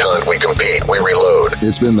shoot, we hunt, we compete, we reload.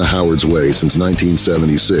 It's been the Howard's way since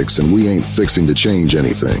 1976, and we ain't fixing to change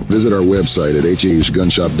anything. Visit our website at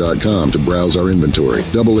hhgunshop.com to browse our inventory.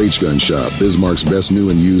 Double H Gun Shop, Bismarck's best new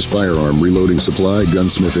and used firearm reloading supply,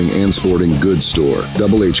 gunsmithing, and sporting goods store.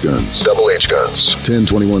 Double H Guns. Double H Guns.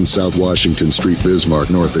 1021 South Washington Street, Bismarck,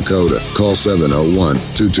 North Dakota. Call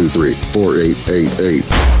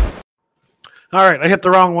 701-223-4888. All right, I hit the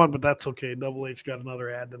wrong one, but that's okay. Double H got another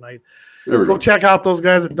ad tonight. Go Check out those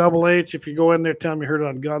guys at Double H. If you go in there, tell them you heard it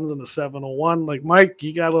on Guns in the 701. Like Mike,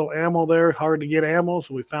 you got a little ammo there. Hard to get ammo,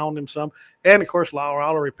 so we found him some. And, of course, Lauer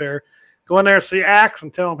Auto Repair. Go in there, see Axe,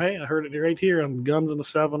 and tell them, hey, I heard it right here on Guns in the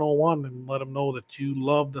 701, and let them know that you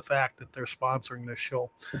love the fact that they're sponsoring this show.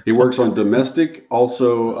 He works on domestic,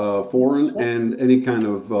 also foreign, and any kind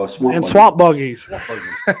of swamp buggies.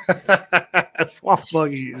 Swamp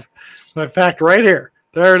buggies. In fact, right here,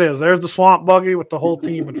 there it is. There's the swamp buggy with the whole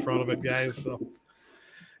team in front of it, guys. So,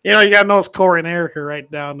 you got to notice Corey and Erica right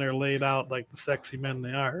down there laid out like the sexy men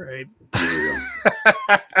they are, right?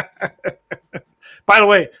 By the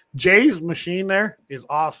way, Jay's machine there is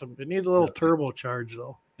awesome. It needs a little turbocharge,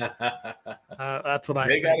 though. That's what I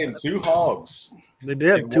They think. got him 2 hogs. They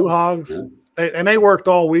did, Big 2 ones. hogs. They worked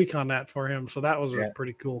all week on that for him, so that was Yeah. a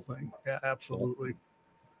pretty cool thing. Yeah, absolutely.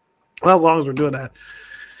 Well, as long as we're doing that.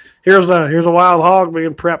 Here's a wild hog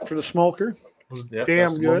being prepped for the smoker. It was Yep, damn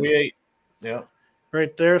that's the one good. we ate. Yeah.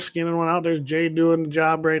 Right there, skinning one out. There's Jay doing the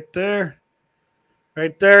job right there.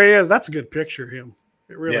 Right there he is. That's a good picture of him.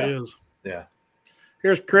 It really Yeah. is. Yeah.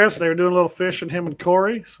 Here's Chris. They were doing a little fishing, him and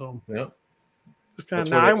Corey. So Yep. just kind of,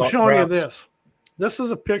 That's where now they I'm caught showing you crabs. this. This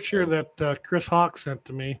is a picture that Chris Hawk sent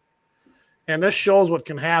to me. And this shows what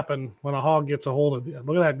can happen when a hog gets a hold of you.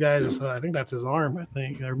 Look at that guy's, I think that's his arm, I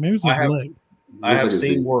think. Or maybe it's his leg. I have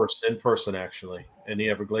seen worse in person, actually, in the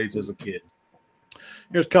Everglades as a kid.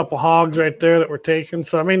 Here's a couple hogs right there that were taken.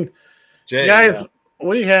 So, I mean, Jay, guys,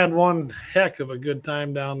 we had one heck of a good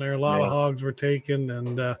time down there. A lot of Yeah. hogs were taken,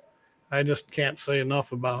 and I just can't say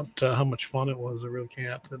enough about how much fun it was. I really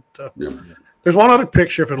can't. There's one other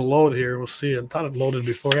picture if it'll load here. We'll see it. I thought it loaded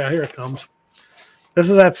before. Yeah, here it comes. This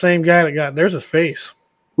is that same guy that got. There's his face.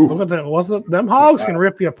 Ooh. Look at that. Them hogs can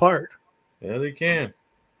rip you apart. Yeah, they can.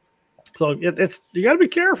 So it's you got to be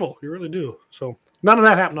careful. You really do. So none of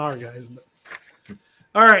that happened to our guys. But.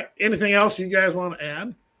 All right. Anything else you guys want to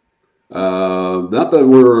add? Not that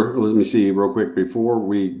let me see real quick before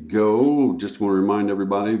we go. Just want to remind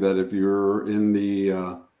everybody that if you're in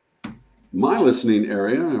the my listening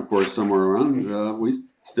area, of course, somewhere around, we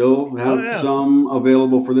still have some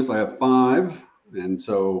available for this. I have 5, and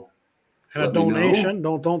so and a donation.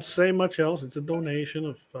 Don't say much else. It's a donation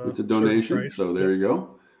of. It's a donation. So there you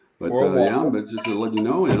go. But but just to let you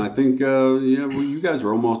know, and I think you guys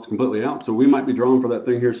are almost completely out, so we might be drawing for that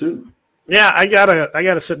thing here soon. Yeah, I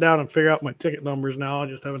gotta sit down and figure out my ticket numbers now. I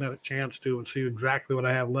just haven't had a chance to and see exactly what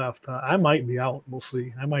I have left. I might be out. We'll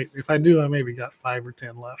see. I might. If I do, I maybe got 5 or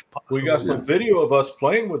 10 left. We got some video of us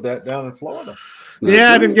playing with that down in Florida.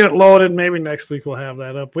 I didn't get it loaded. Maybe next week we'll have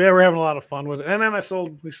that up. We're having a lot of fun with it. And then we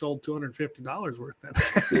sold $250 worth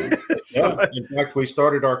then. In fact, we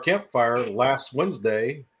started our campfire last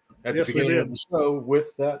Wednesday at the beginning of the show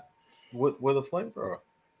with a flamethrower.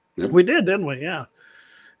 We did, didn't we? Yeah.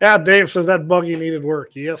 Yeah, Dave says that buggy needed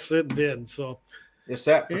work. Yes, it did. So it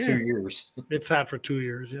sat for 2 years. It sat for 2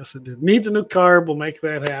 years. Yes, it did. Needs a new carb. We'll make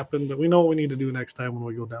that happen. But we know what we need to do next time when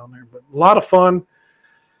we go down there. But a lot of fun.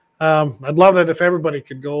 I'd love it if everybody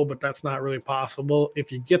could go, but that's not really possible.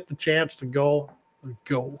 If you get the chance to go.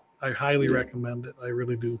 I highly recommend it. I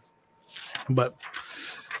really do. But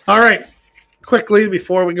all right, quickly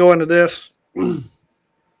before we go into this,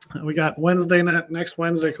 we got next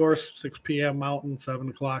Wednesday, of course, 6 p.m. Mountain, 7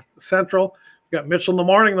 o'clock Central. We got Mitchell in the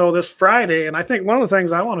morning, though, this Friday. And I think one of the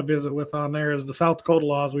things I want to visit with on there is the South Dakota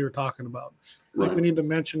laws we were talking about. I think we need to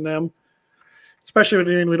mention them, especially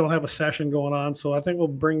when we don't have a session going on. So I think we'll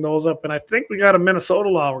bring those up. And I think we got a Minnesota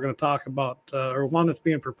law we're going to talk about, or one that's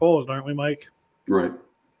being proposed, aren't we, Mike? Right.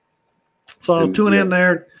 So tune in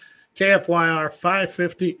there, KFYR,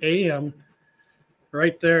 5:50 a.m.,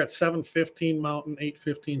 right there at 7:15 Mountain,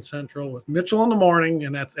 8:15 Central with Mitchell in the morning,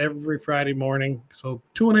 and that's every Friday morning. So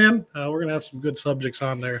tune in. We're going to have some good subjects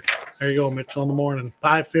on there. There you go, Mitchell in the morning,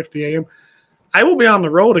 5:50 a.m. I will be on the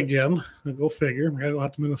road again. Go figure. I got to go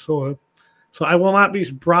out to Minnesota. So I will not be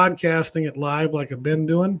broadcasting it live like I've been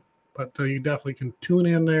doing, but you definitely can tune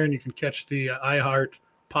in there, and you can catch the iHeart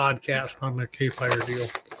podcast on the K-Fire deal.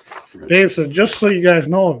 Dave says, just so you guys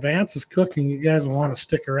know, if Vance is cooking, you guys will want to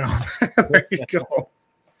stick around. There you go.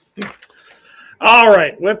 All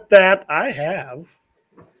right. With that, I have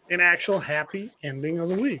an actual happy ending of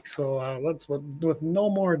the week. So let's, with no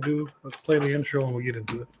more ado, let's play the intro and we'll get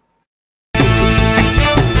into it.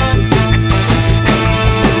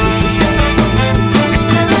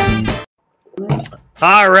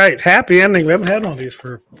 All right. Happy ending. We haven't had one of these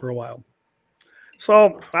for a while.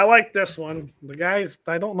 So I like this one. The guys,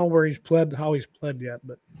 I don't know where he's pled, how he's pled yet,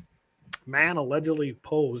 but man allegedly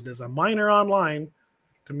posed as a minor online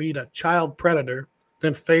to meet a child predator,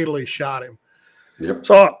 then fatally shot him. Yep.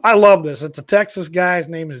 So I love this. It's a Texas guy. His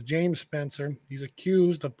name is James Spencer. He's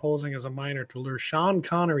accused of posing as a minor to lure Sean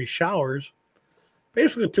Connery Showers,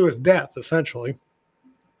 basically to his death, essentially.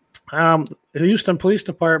 The Houston Police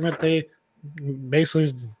Department, they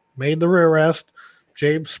basically made the arrest,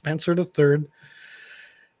 James Spencer III,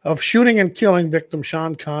 of shooting and killing victim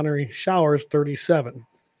Sean Connery Showers, 37.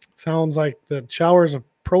 Sounds like the Showers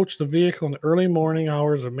approached the vehicle in the early morning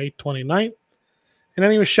hours of May 29th, and then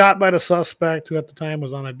he was shot by the suspect, who at the time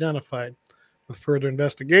was unidentified. With further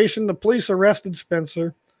investigation, the police arrested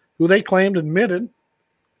Spencer, who they claimed admitted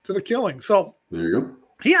to the killing. So there you go.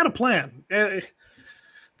 He had a plan.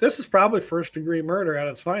 this is probably first-degree murder at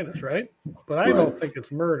its finest, right? But I don't think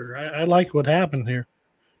it's murder. I like what happened here.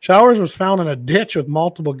 Showers was found in a ditch with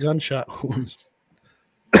multiple gunshot wounds.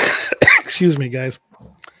 Excuse me, guys.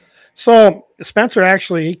 So Spencer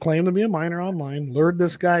actually, he claimed to be a minor online, lured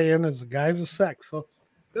this guy in as a guise of sex. So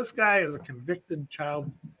this guy is a convicted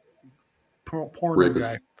child porn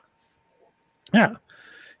guy. Yeah.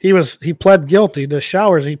 He pled guilty to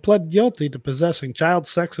Showers. He pled guilty to possessing child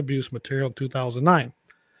sex abuse material in 2009.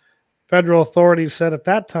 Federal authorities said at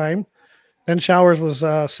that time, then Showers was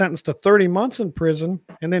sentenced to 30 months in prison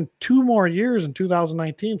and then 2 more years in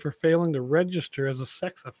 2019 for failing to register as a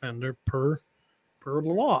sex offender per the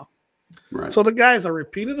law. Right. So the guy's a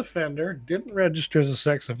repeated offender, didn't register as a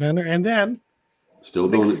sex offender, and then still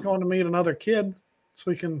thinks he's going to meet another kid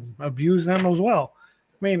so he can abuse them as well.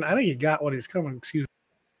 I mean, I think he got what he's coming. Excuse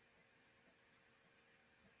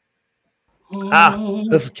me.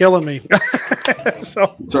 This is killing me.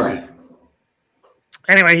 So sorry.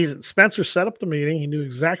 Anyway, Spencer set up the meeting. He knew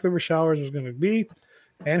exactly where Showers was going to be,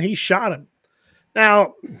 and he shot him.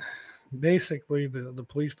 Now, basically, the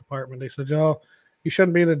police department, they said, you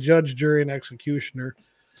shouldn't be the judge, jury, and executioner.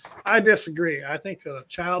 I disagree. I think a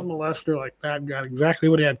child molester like that got exactly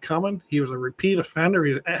what he had coming. He was a repeat offender.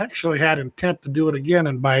 He actually had intent to do it again.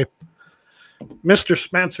 And by Mr.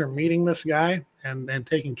 Spencer meeting this guy and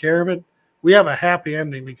taking care of it, we have a happy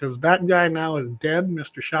ending because that guy now is dead,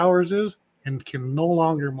 Mr. Showers is, and can no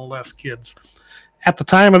longer molest kids. At the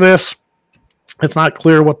time of this, it's not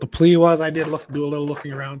clear what the plea was. I did do a little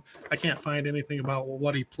looking around. I can't find anything about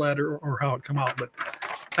what he pled or how it come out, but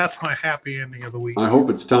that's my happy ending of the week. I hope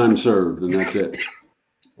it's time served and that's it.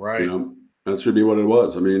 Right. That should be what it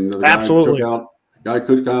was. I mean, the absolutely. Guy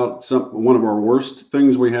took out one of our worst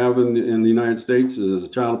things we have in the United States is a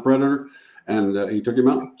child predator, and he took him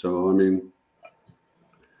out. So I mean,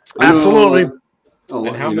 absolutely.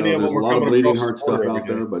 And how many of them there's a lot of bleeding heart stuff out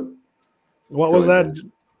there, but what was that?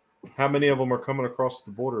 How many of them are coming across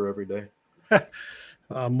the border every day?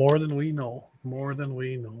 More than we know. More than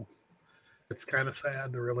we know. It's kind of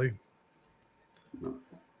sad, really.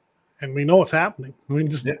 And we know what's happening.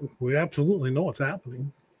 We absolutely know what's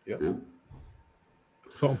happening. Yeah.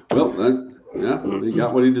 So he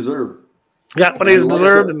got what he deserved. Got what he's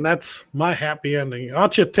deserved, and that's my happy ending. Why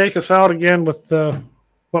don't you take us out again with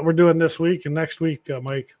what we're doing this week and next week,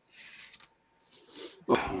 Mike?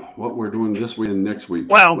 What we're doing this week and next week.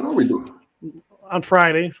 Well, what are we doing? On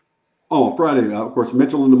Friday. Oh, Friday. Of course,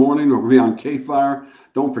 Mitchell in the morning. We'll be on K-Fire.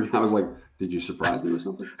 Don't forget. I was like, did you surprise me with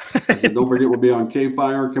something? I said, don't forget, we'll be on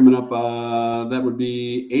K-Fire coming up. That would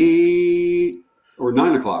be 8 or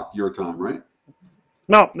 9 o'clock your time, right?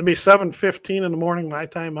 No, it'd be 7:15 in the morning, my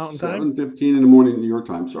time, Mountain Time. 7:15 in the morning your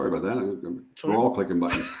time. Sorry about that. We're all clicking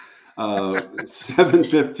buttons.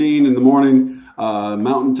 7:15 in the morning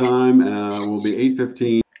Mountain Time. Will be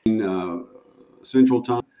 8:15 Central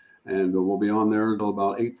Time, and we'll be on there until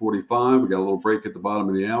about 8:45. We got a little break at the bottom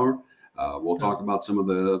of the hour. We'll talk about some of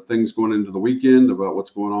the things going into the weekend, about what's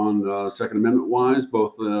going on Second Amendment wise,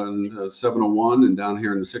 both in 701 and down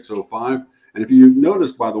here in the 605. And if you've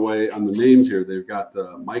noticed, by the way, on the names here, they've got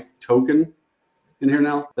Mike Token in here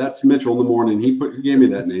now. That's Mitchell in the morning. He gave me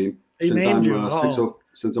that name.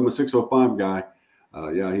 Since I'm a 605 guy,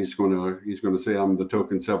 he's going to say I'm the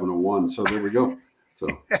Token 701. So there we go. So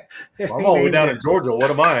I'm all the way down in Georgia.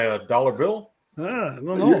 What am I? A dollar bill? I don't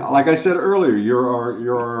know. Like I said earlier,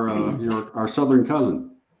 you're our southern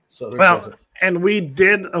cousin. Cousin. And we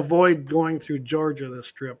did avoid going through Georgia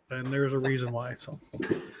this trip, and there's a reason why. So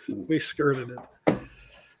we skirted it.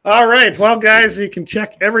 All right. Well, guys, you can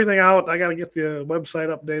check everything out. I got to get the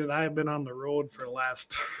website updated. I have been on the road for the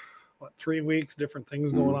last, 3 weeks, different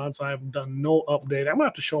things going on. So I've done no update. I'm going to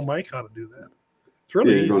have to show Mike how to do that. It's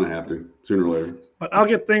really easy. You're going to have to sooner or later. But I'll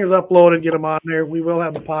get things uploaded, get them on there. We will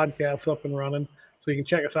have the podcast up and running. So you can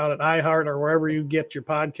check us out at iHeart or wherever you get your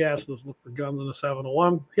podcasts. Just look for Guns in the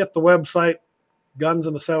 701. Hit the website,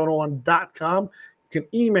 gunsinthe701.com. You can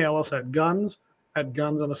email us at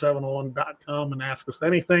guns@gunsinthe701.com and ask us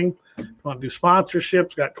anything. If you want to do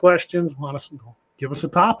sponsorships, got questions, want us to give us a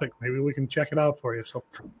topic. Maybe we can check it out for you. So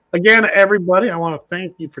again, everybody, I want to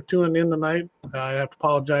thank you for tuning in tonight. I have to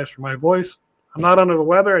apologize for my voice. I'm not under the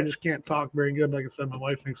weather. I just can't talk very good. Like I said, my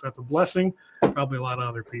wife thinks that's a blessing. Probably a lot of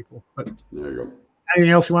other people. But there you go.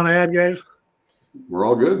 Anything else you want to add, guys? We're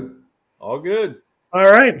all good. All good. All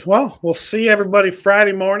right. Well, we'll see everybody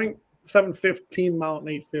Friday morning, 7:15 Mountain,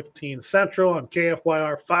 8:15 Central on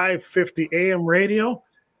KFYR 550 AM radio.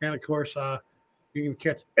 And, of course, you can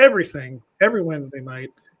catch everything every Wednesday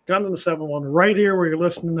night, Guns in the 701, right here where you're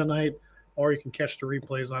listening tonight, or you can catch the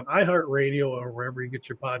replays on iHeartRadio or wherever you get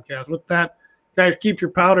your podcast. With that, Guys, keep your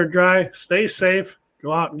powder dry. Stay safe.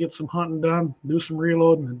 Go out and get some hunting done. Do some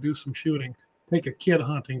reloading and do some shooting. Take a kid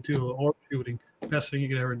hunting too, or shooting. Best thing you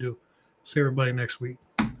could ever do. See everybody next week.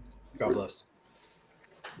 God bless.